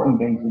important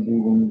things to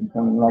do when you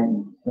become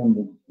enlightened,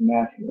 ascended,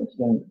 master,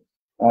 ascended,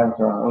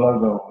 avatar,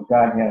 logo,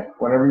 Godhead,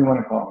 whatever you want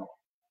to call it.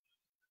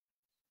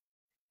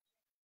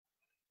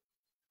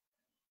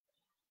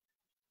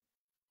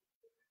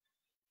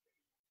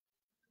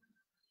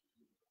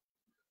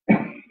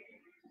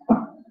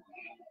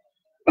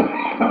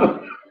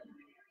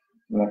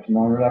 Relax your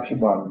mind, relax your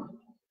body.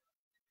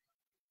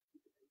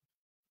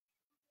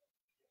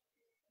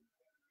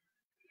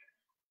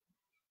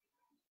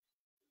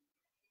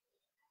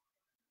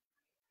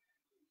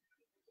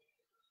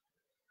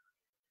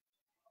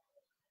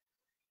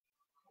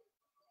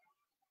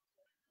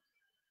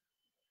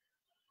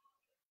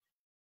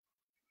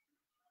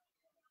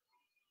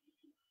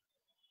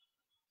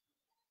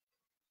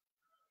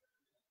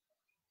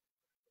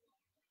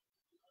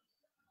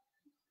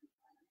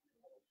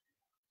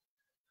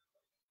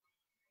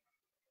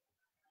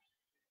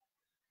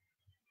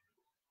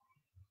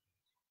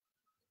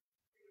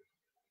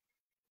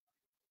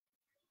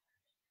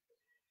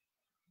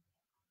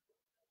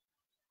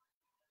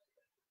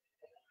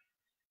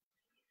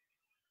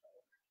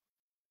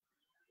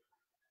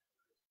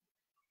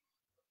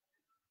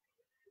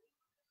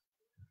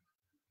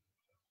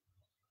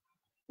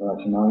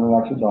 Relax your mind,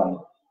 relax your body.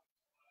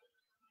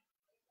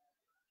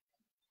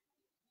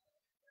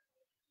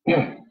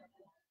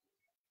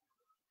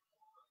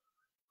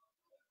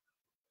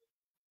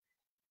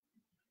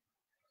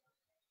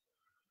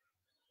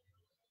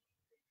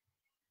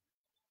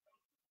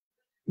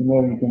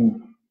 You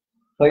can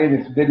play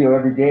this video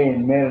every day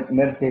and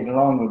meditate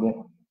along with it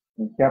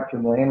and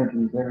capture the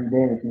energies every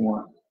day if you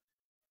want.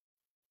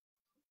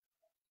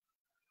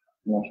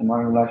 Relax your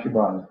mind, relax your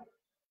body.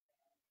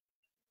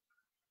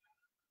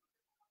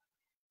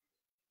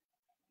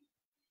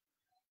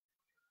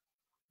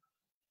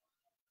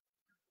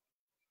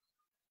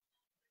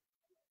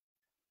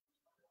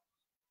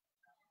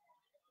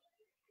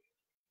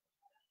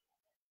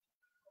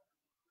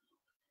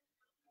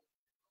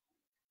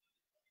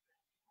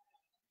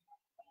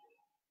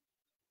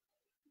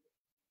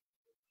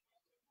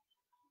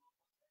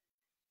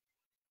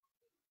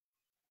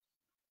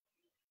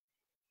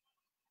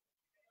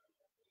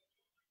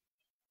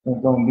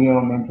 Don't be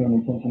on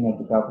maintain attention at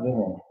the top of the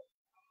head.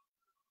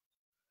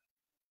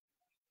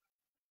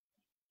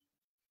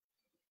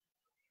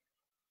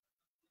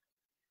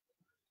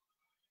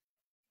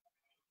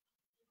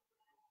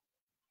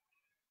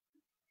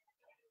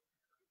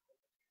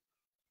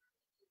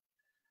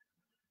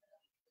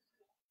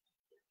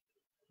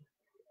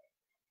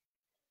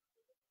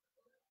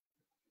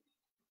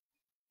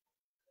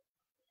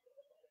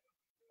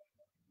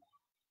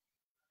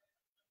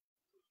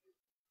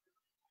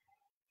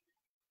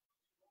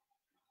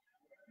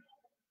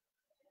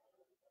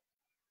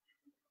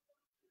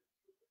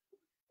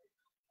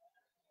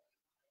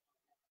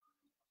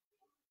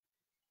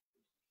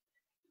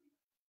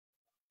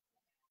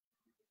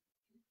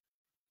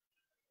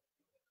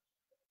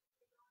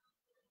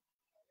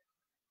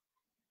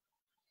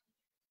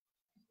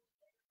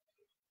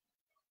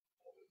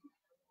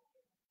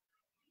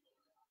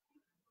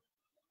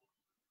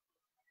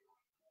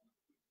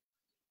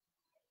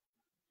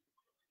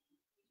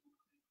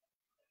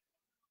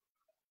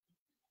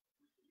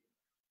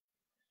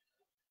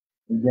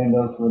 Again,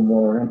 those that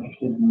are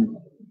interested in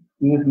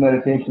do this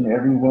meditation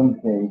every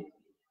Wednesday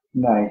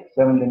night,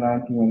 7 to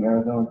 9 p.m.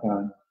 Arizona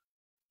time.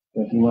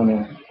 So if you want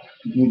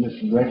to do this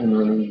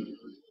regularly,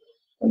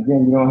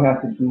 again, you don't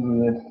have to do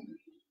this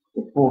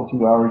the full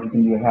 2 hours. You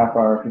can do a half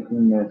hour,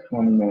 15 minutes,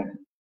 20 minutes,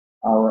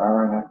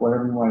 hour and a half,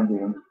 whatever you want to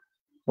do.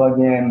 Plug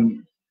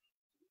in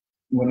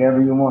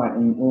whenever you want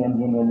and end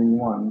whenever you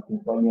want. You can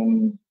plug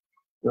in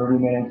 30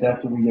 minutes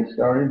after we get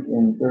started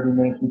and 30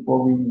 minutes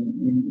before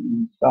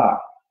we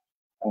stop.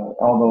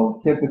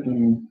 Although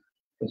typically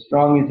the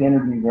strongest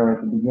energies are at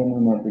the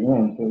beginning and at the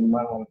end, so you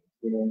might want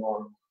to get in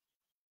on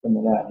some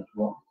of that as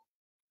well.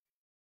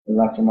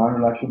 Relax your mind,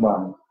 relax your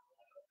body.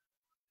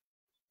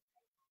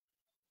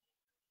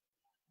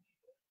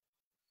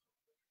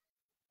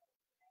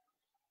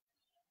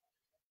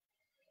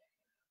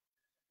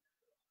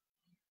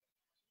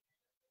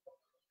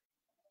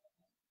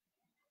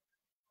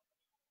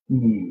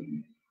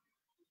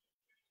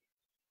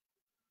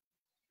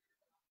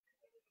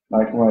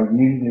 Likewise,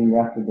 usually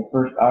after the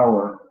first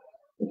hour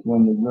is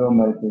when the real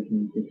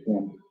meditation kicks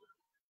in.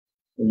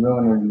 The real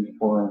energy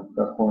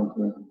start pouring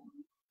through.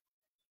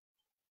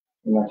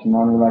 Relax your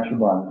mind, relax your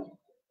body.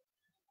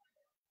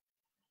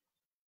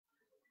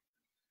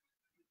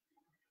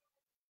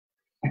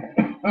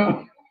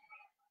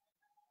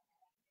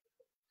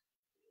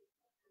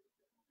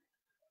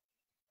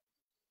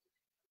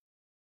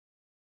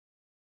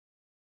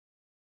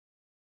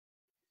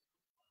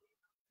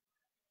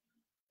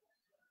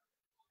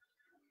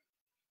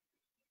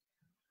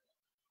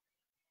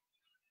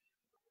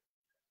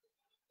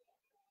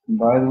 And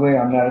by the way,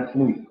 I'm not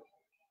asleep.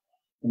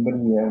 Somebody,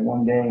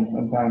 one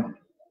time,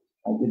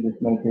 I did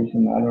this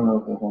meditation. I don't know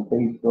if it was on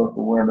Facebook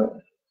or where, but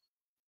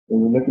they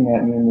were looking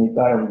at me and they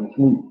thought I was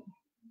asleep.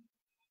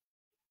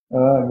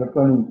 You're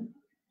funny.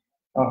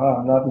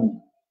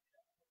 Nothing.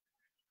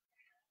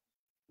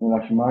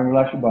 Relax your mind,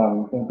 relax your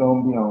body. Think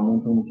on beyond.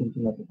 Maintain the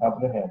tension at the top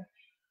of the head.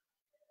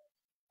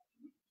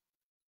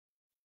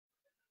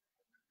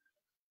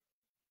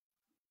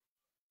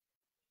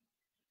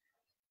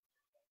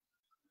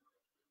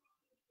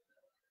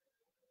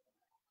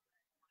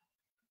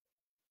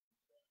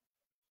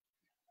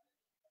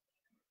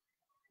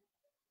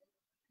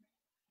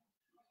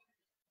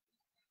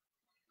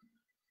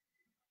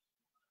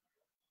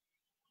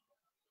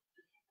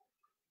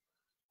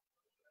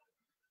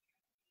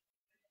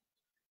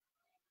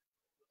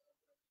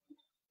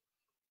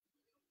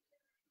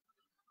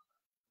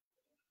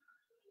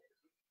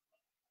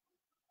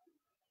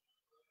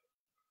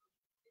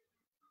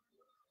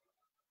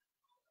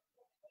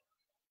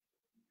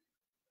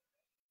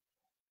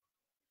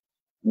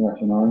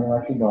 Relax your mind,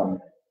 relax your body.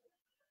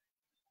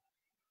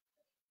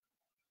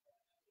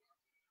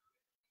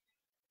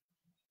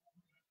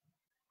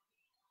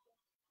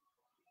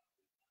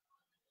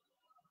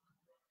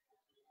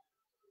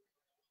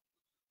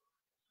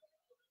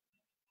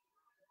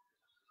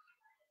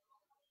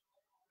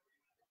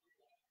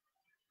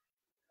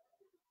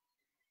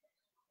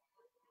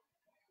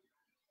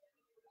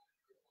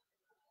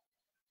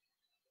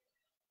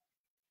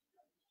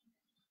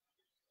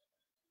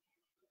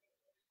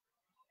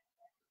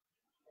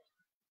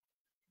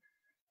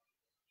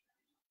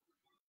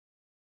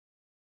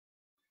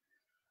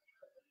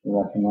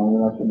 Relax your mind,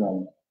 relax your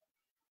body.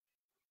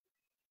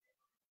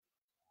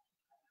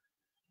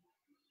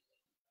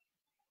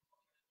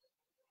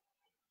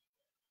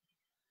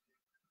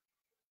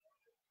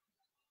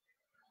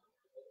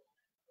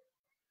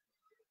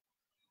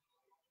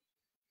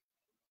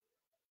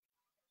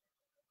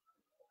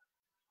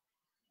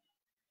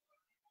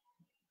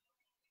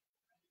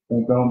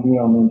 Think on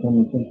beyond.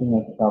 Maintain the tension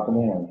at the top of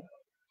the head.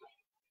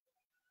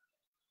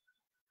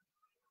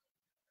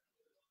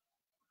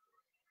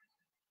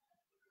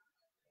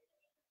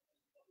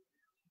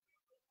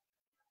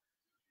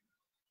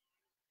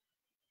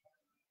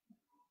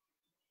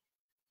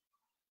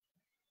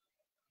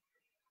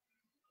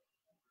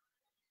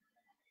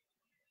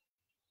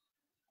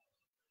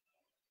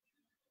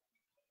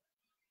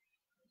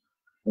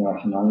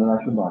 Relax your mind,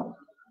 relax your body.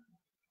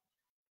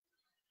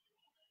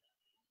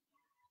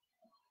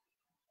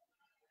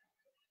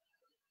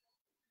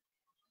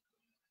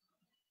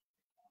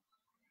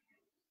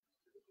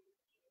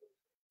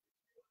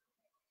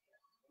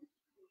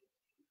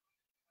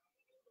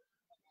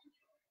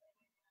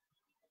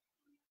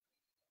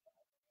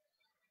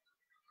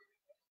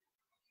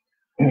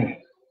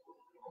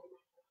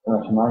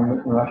 Relax your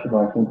mind, relax your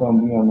body. Think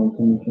on beyond.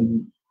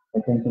 Maintain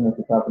the tension at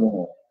the top of the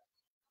head.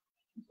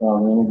 Allow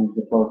the energy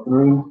to flow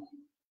through.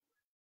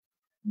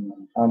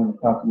 On the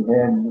top of your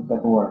head, just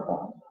like a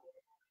waterfall.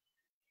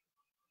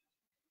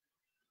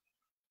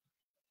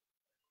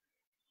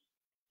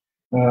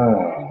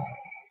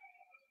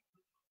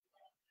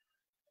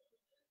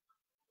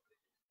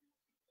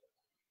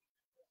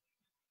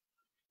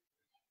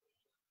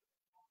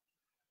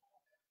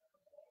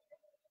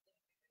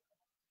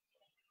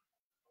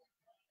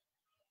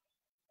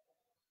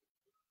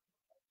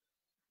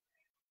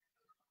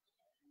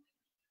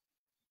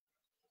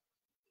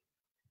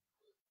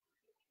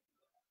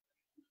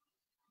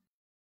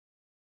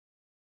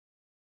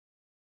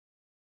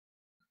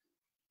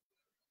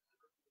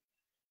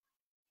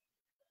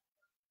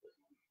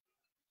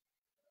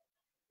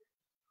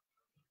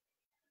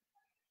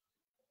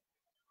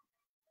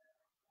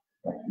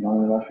 Relax your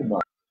mind, relax your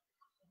body.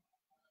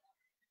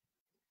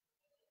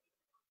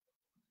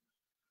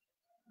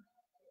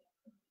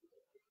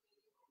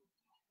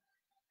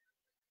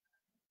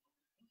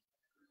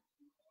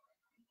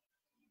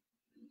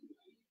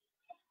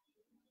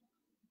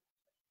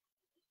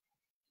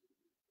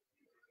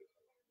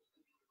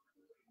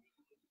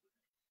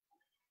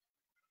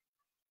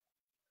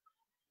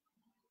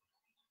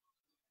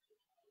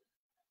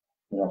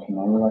 Relax your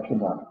mind, relax your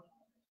body.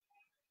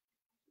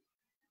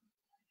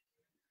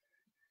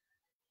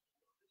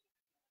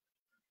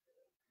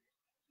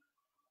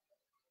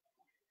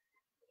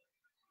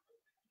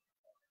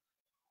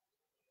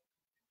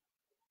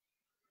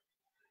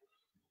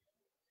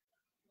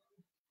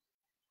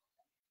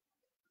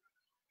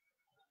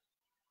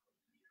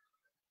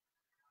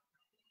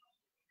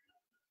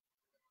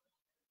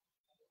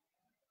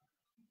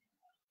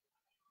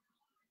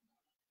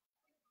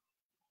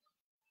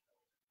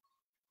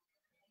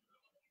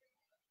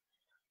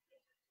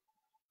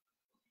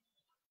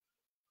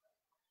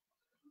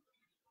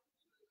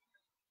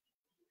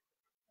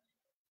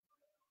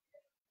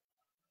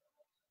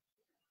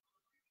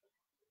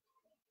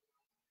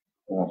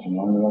 Relax your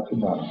mind, relax your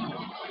body.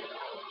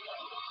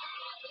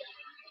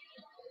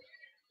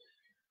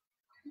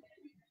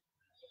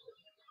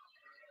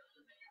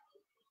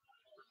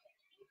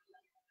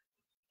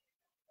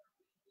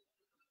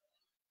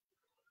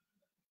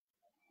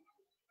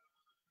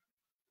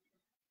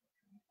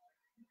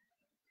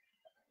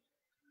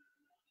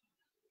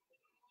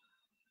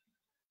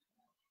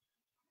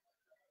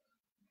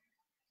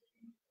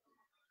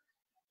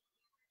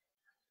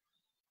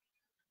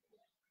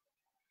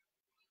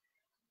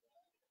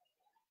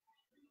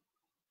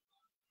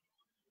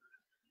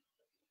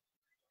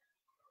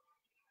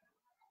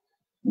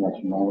 Relax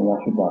your mind,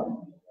 relax your body.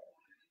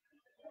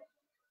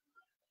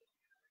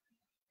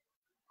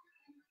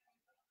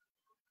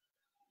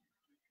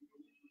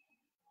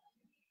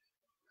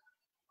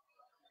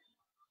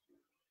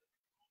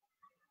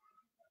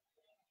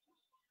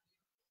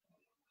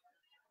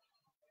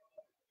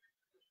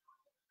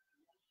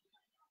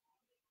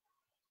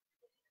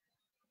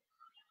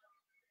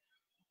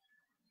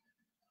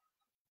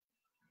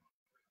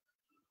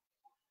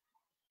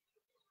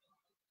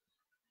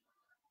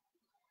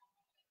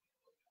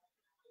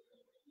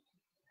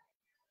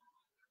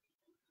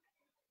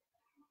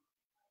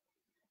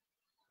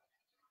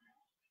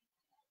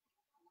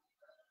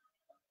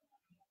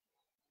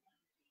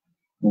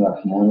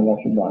 Relax your mind,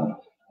 relax your body.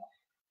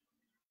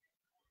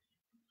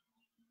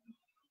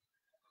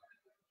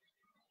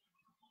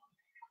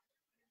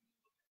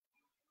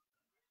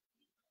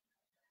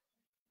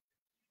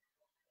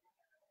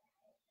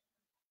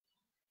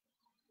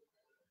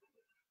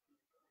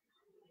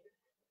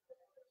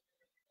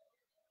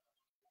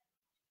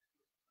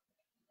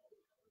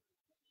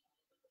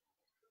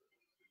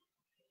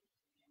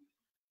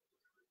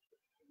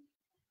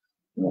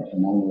 Relax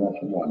your mind, relax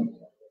your body.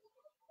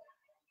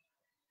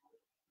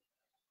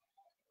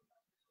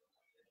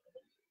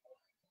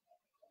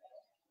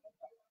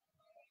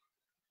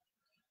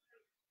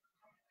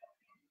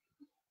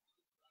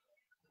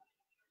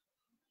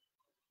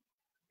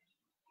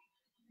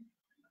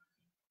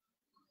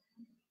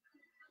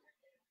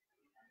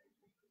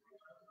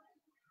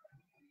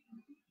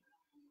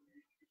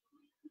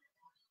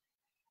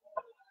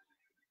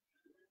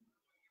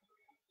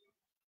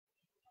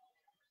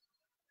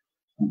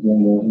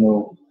 Again, there's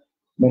no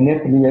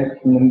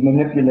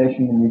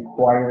manipulation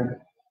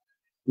required.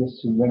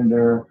 Just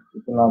surrender,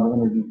 just allow the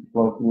energy to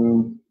flow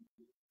through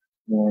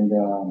and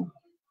go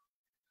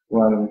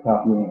out of the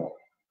top of your head.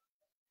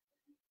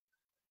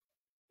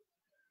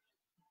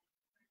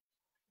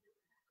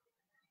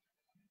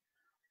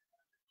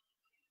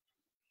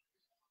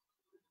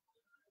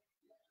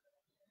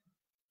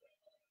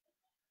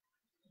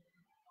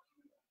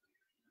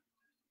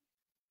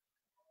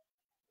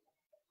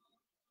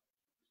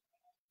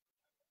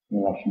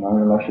 Relax your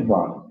mind, relax your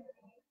body.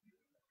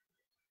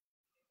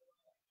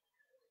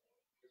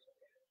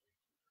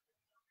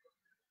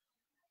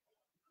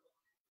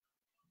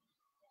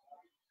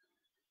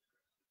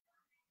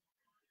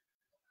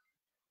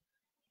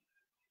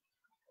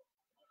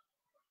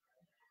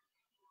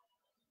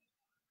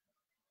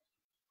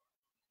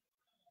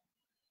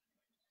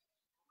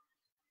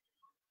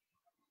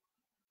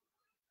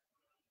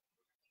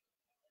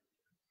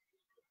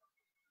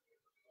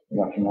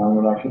 Relax your mind,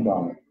 relax your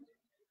body.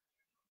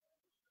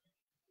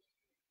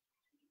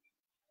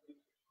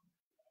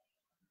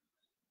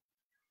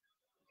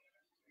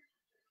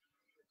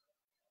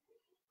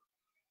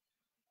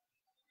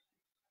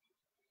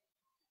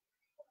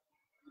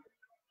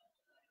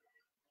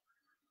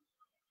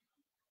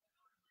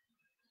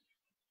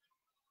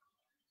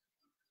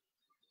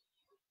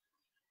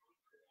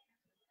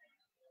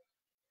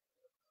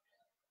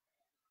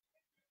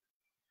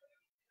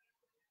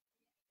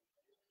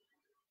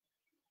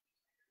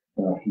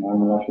 Relax your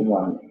mind, relax your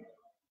body.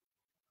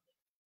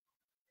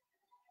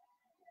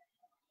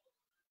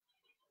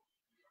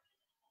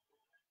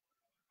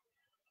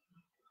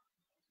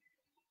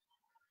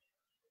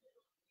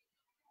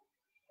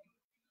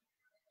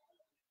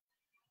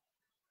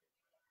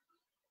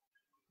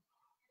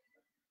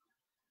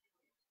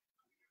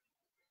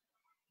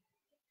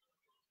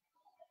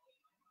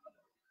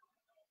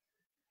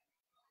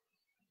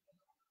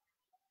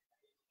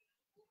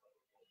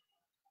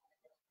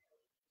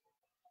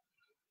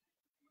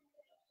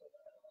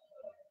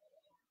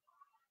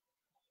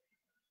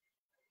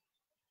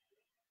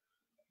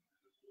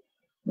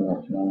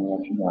 Relax your mind,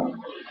 relax your body.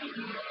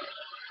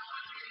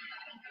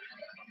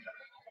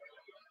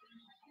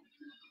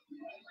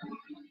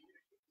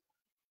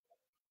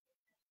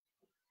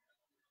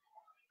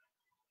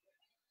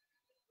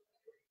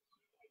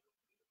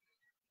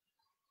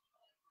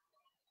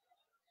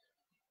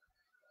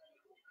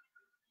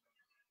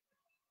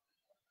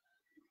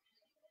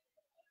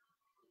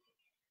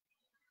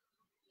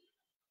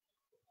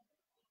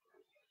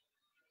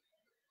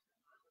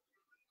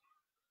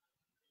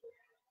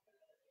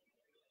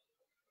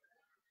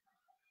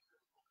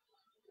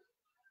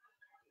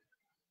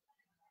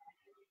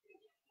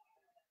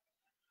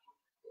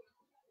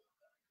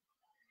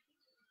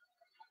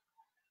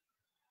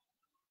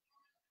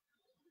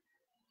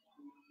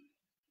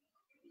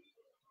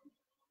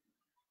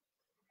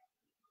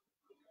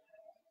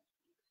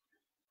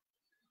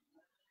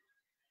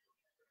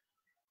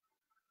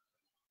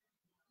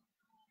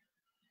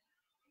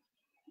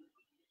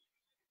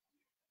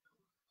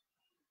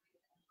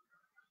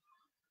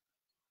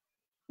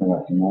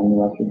 Relax your mind,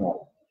 relax your body.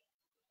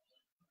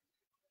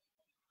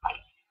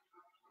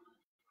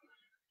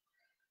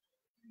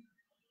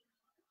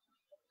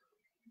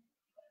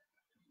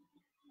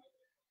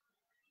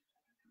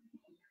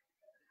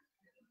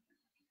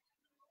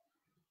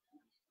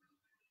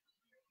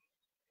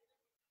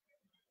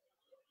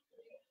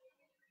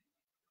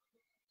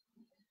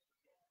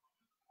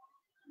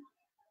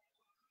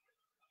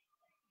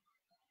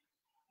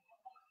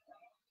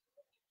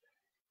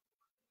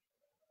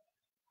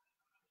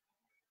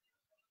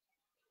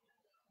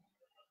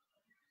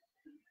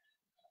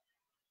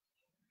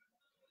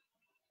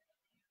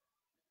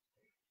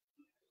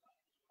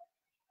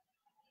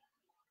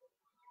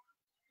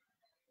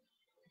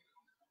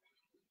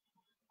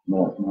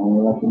 Relax your mind,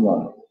 relax your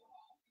body.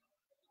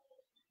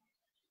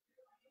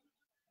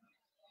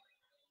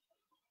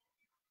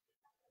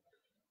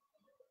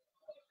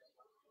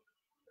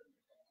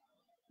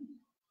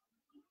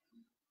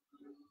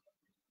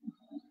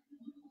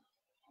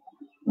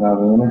 Now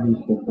the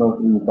energies that flow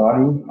through your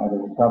body out of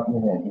the top of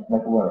your head, just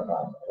like a water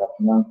fountain. Relax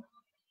your mind,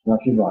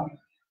 relax your body.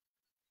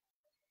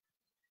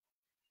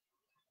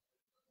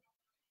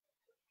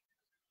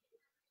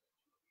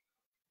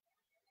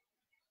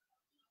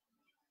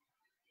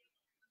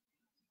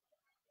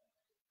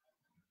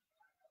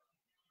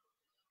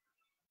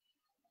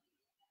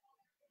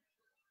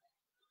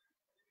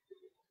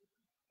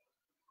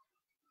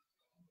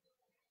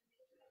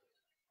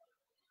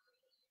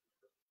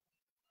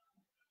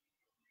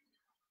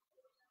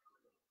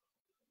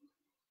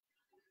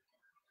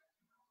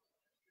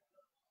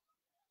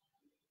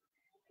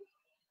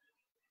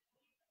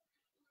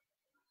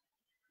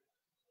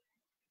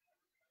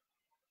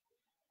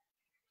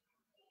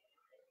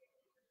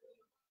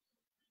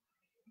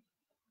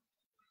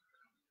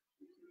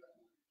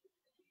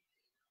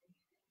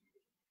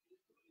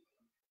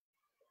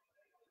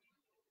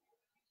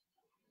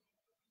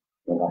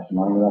 Relax your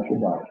mind, relax your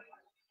body.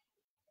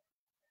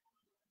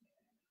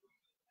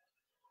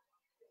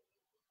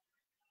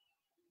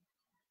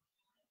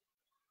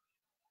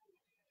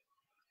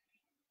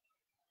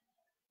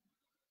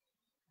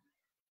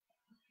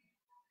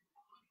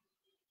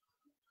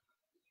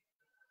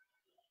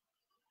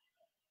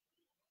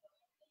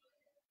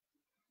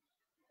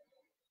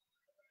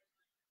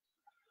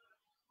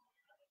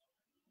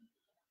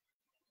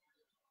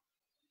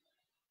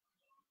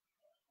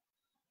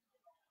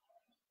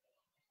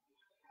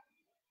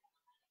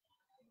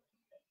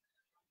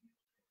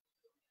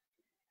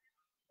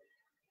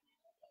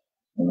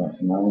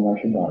 Relax your mind,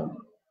 relax your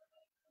body.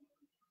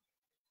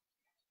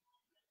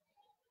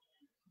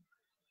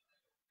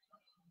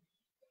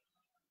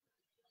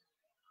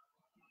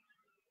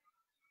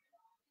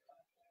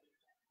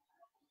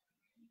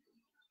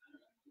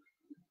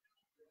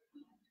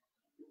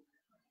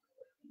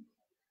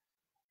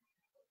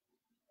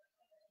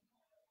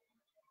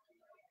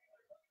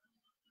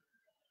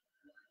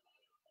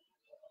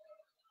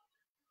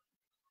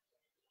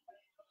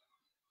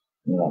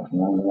 Relax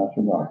your mind, relax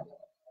your body.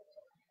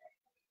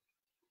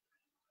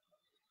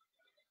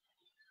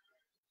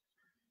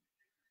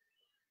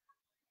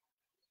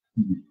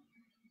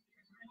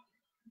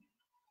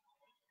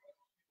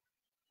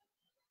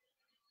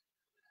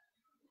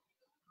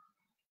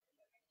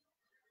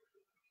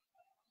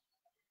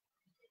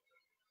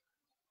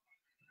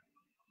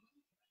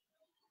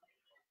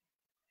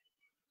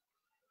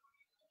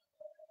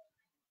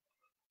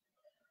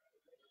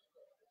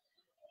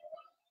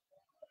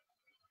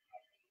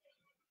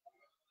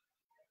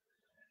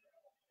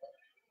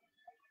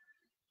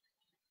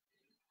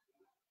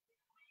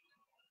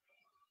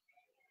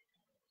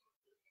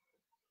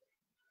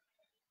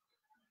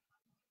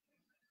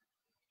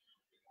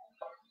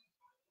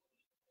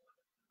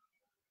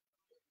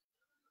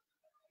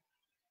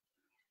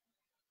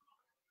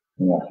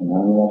 Relax your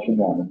mind, relax your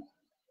body.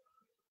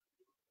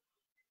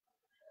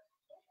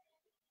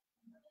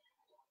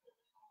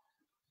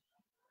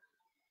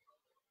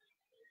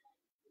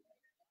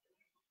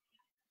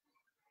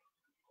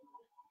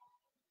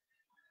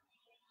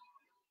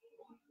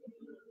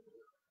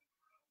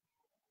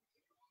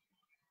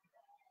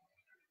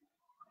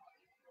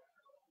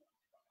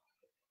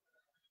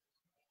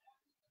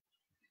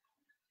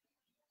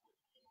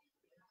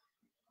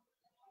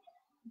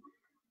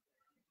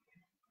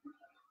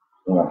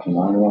 Relax your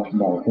mind, relax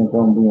your body. Think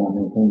on beyond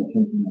anything that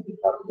thinking at the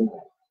top of the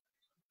head.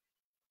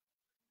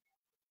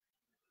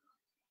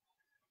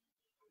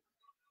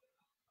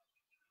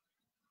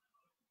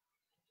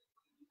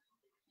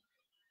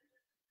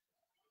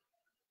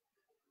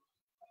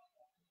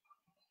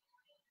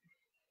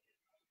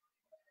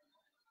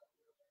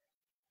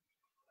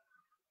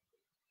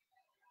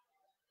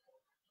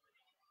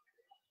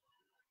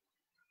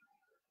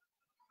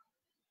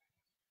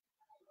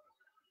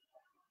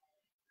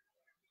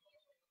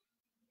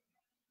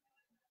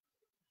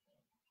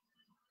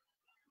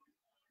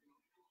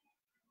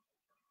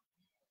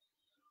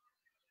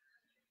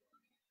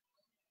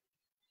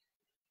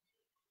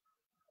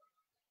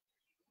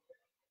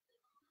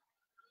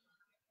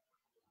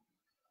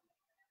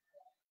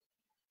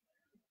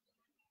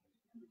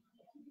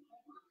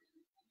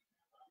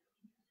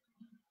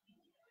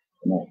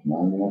 Next,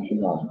 man,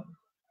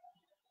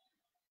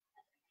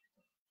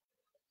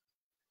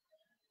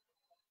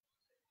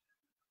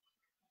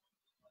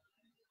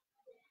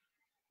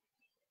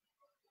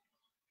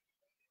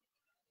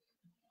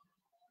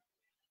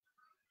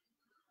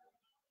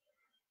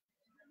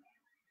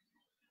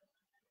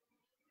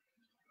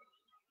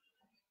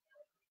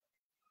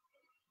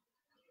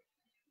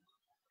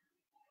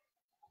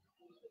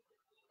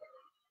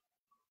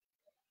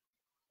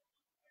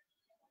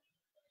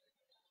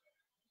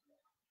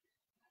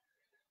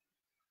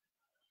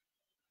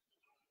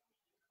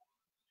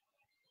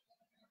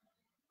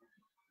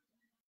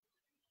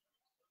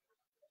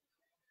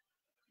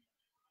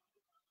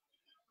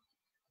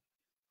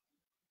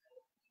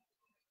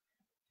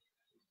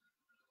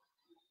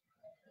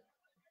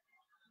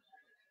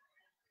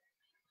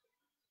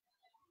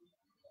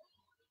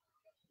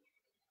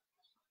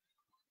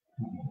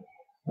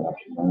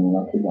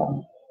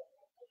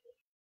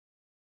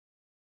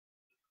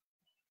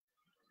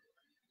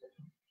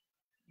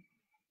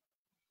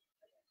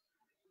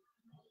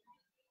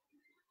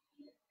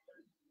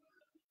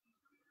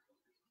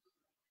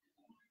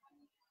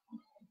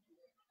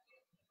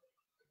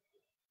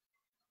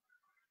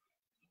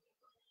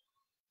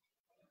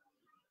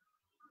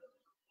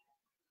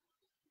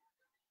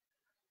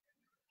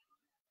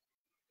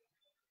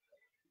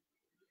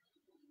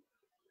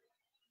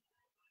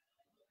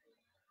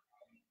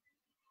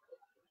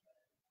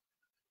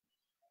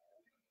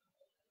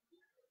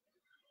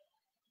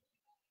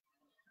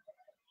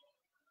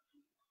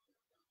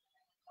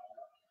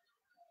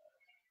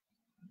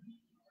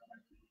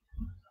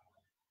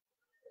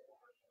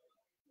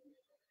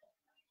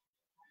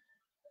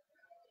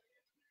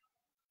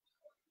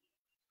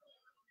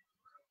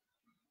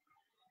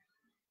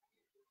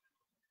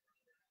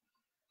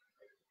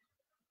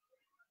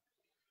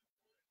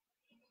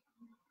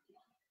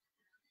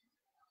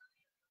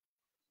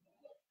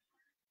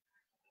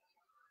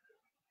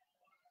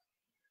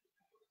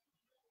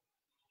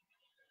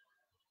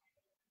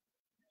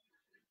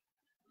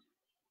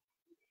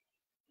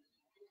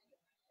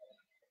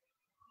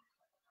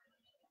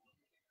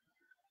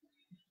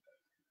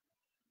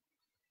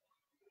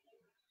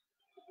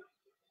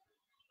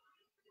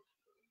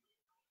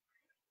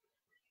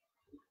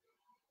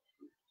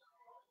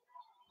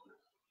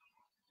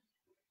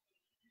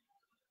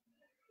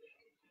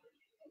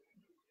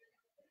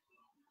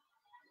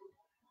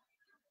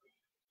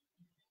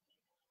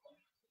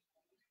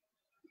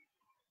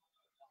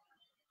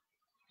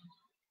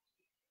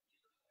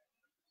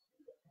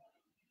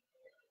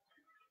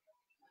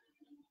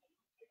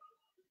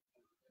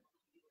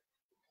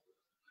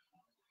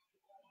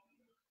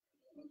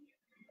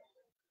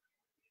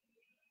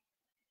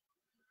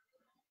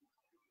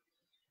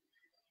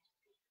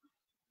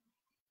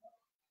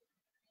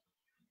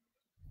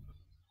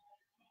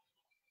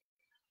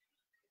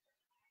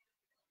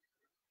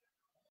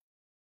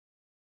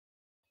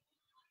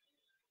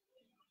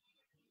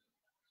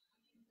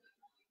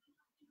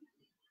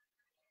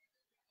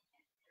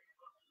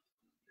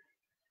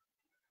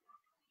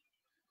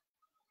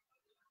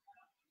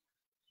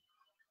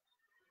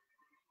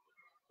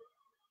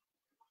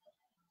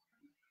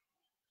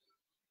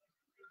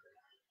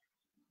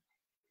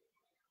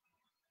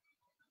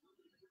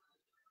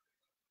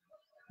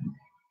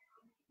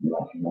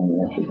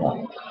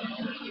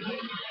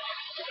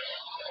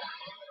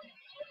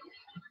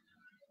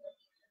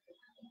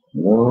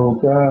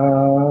 Loka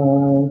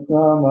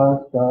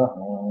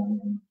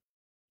samastaham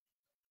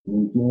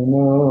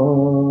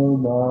Sukhino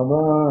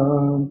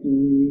bhavantu.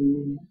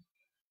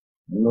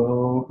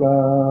 Loka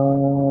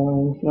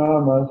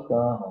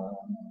samastaham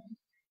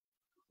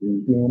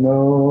Sukhino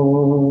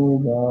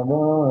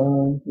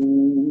bhavantu.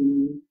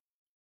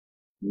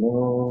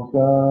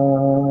 Loka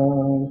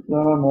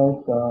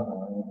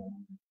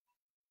samastaham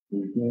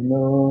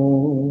Sukhino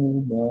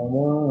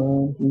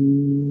bhavantu.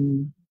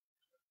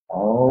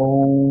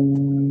 Om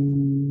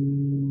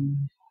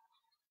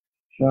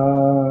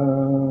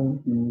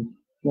Shanti,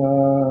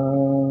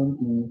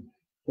 Shanti,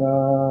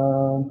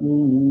 Shanti.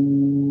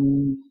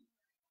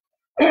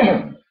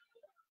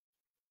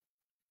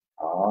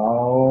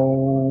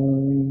 Om,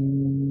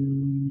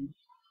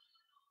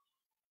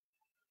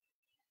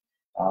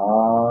 Om,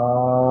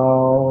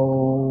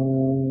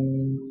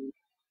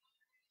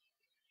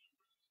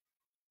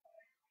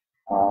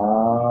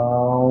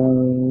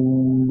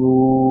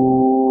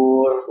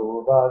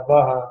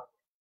 Bhurvubhuvah,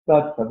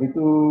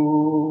 Tatsavitu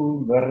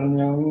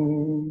Varnyam,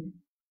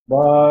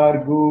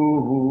 Bhargo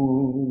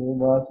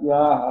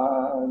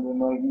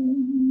Vasyahamagi,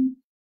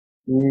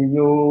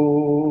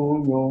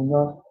 Yo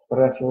Yona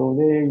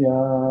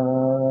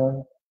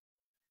Prachodeyat.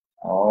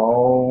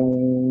 Om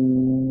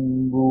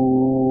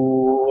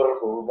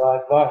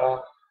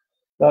Bhurvubhuvah,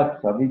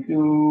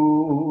 Tatsavitu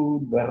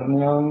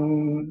Varnyam,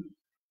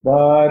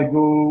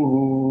 Bhargo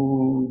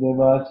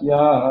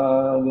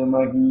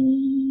Vasyahamagi,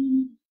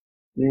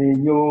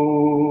 Yo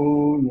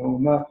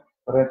Yona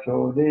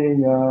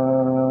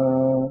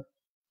Prachodeyat.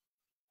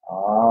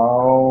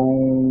 Om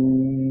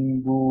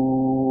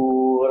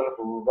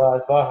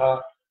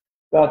Bhurvubhuvah,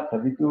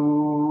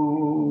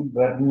 Tattavitu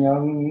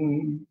Dvarnyam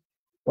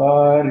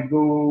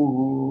Vargo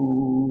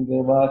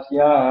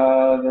Devasya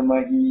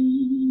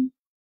Demahi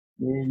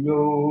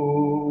Deyo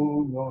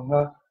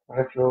Yona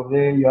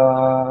Prachodaya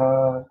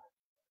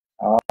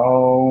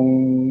Aum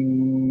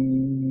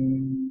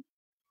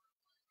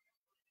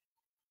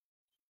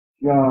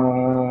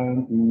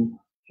Shanti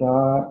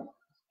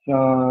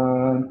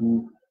Shanti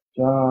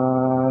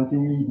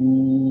Shanti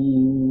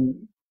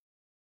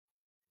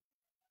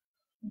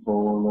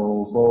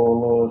Bolo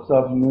Bolo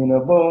Sabnina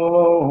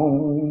Bolo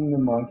Om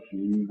Namah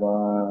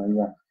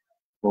Shivaya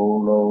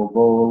Bolo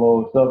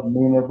Bolo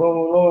Sabnina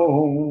Bolo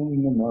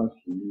Om Namah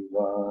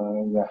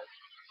Shivaya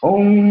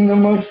Om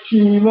Namah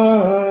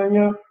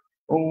Shivaya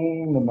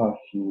Om Namah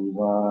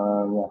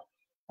Shivaya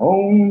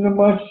Om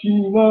Namah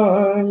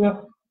Shivaya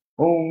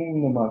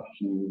Om Namah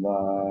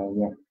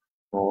Shivaya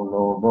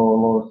Bolo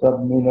Bolo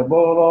Sabnina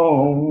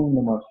Bolo Om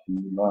Namah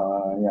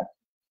Shivaya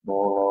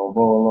Bolo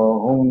Bolo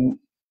Om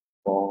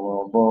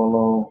Bolo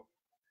Bolo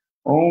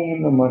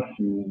Om Namah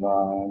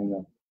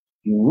Shivaya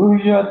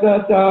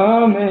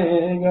Yujatatame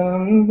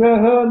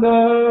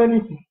Gangadhari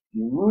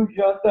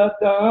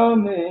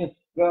Yujatatame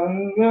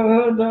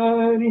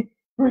Gangadhari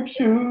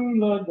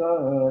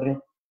Prishuladhari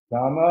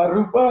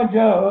Kamarupa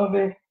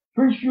Jave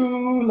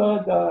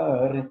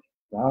Prishuladhari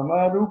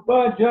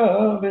Kamarupa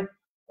Jave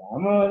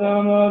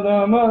Kamadama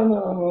Dama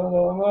Dama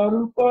Dama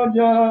Rupa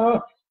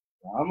Jave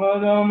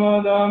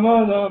Kamadama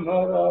Dama Dama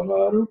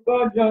Dama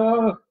Rupa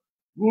Jave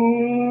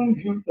Gum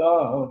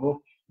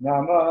Jutavo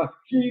Namah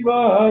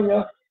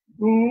Shivaya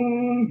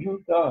Gum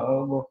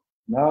Jutavo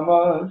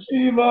Namah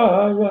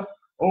Shivaya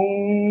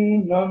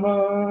Om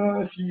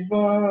Namah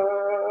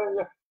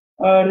Shivaya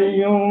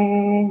Hari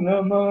Om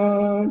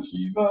Namah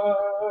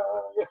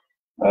Shivaya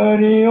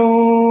Hari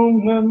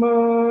Om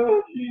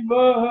Namah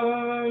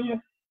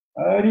Shivaya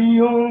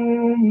Hari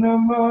Om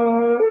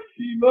Namah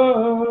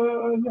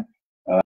Shivaya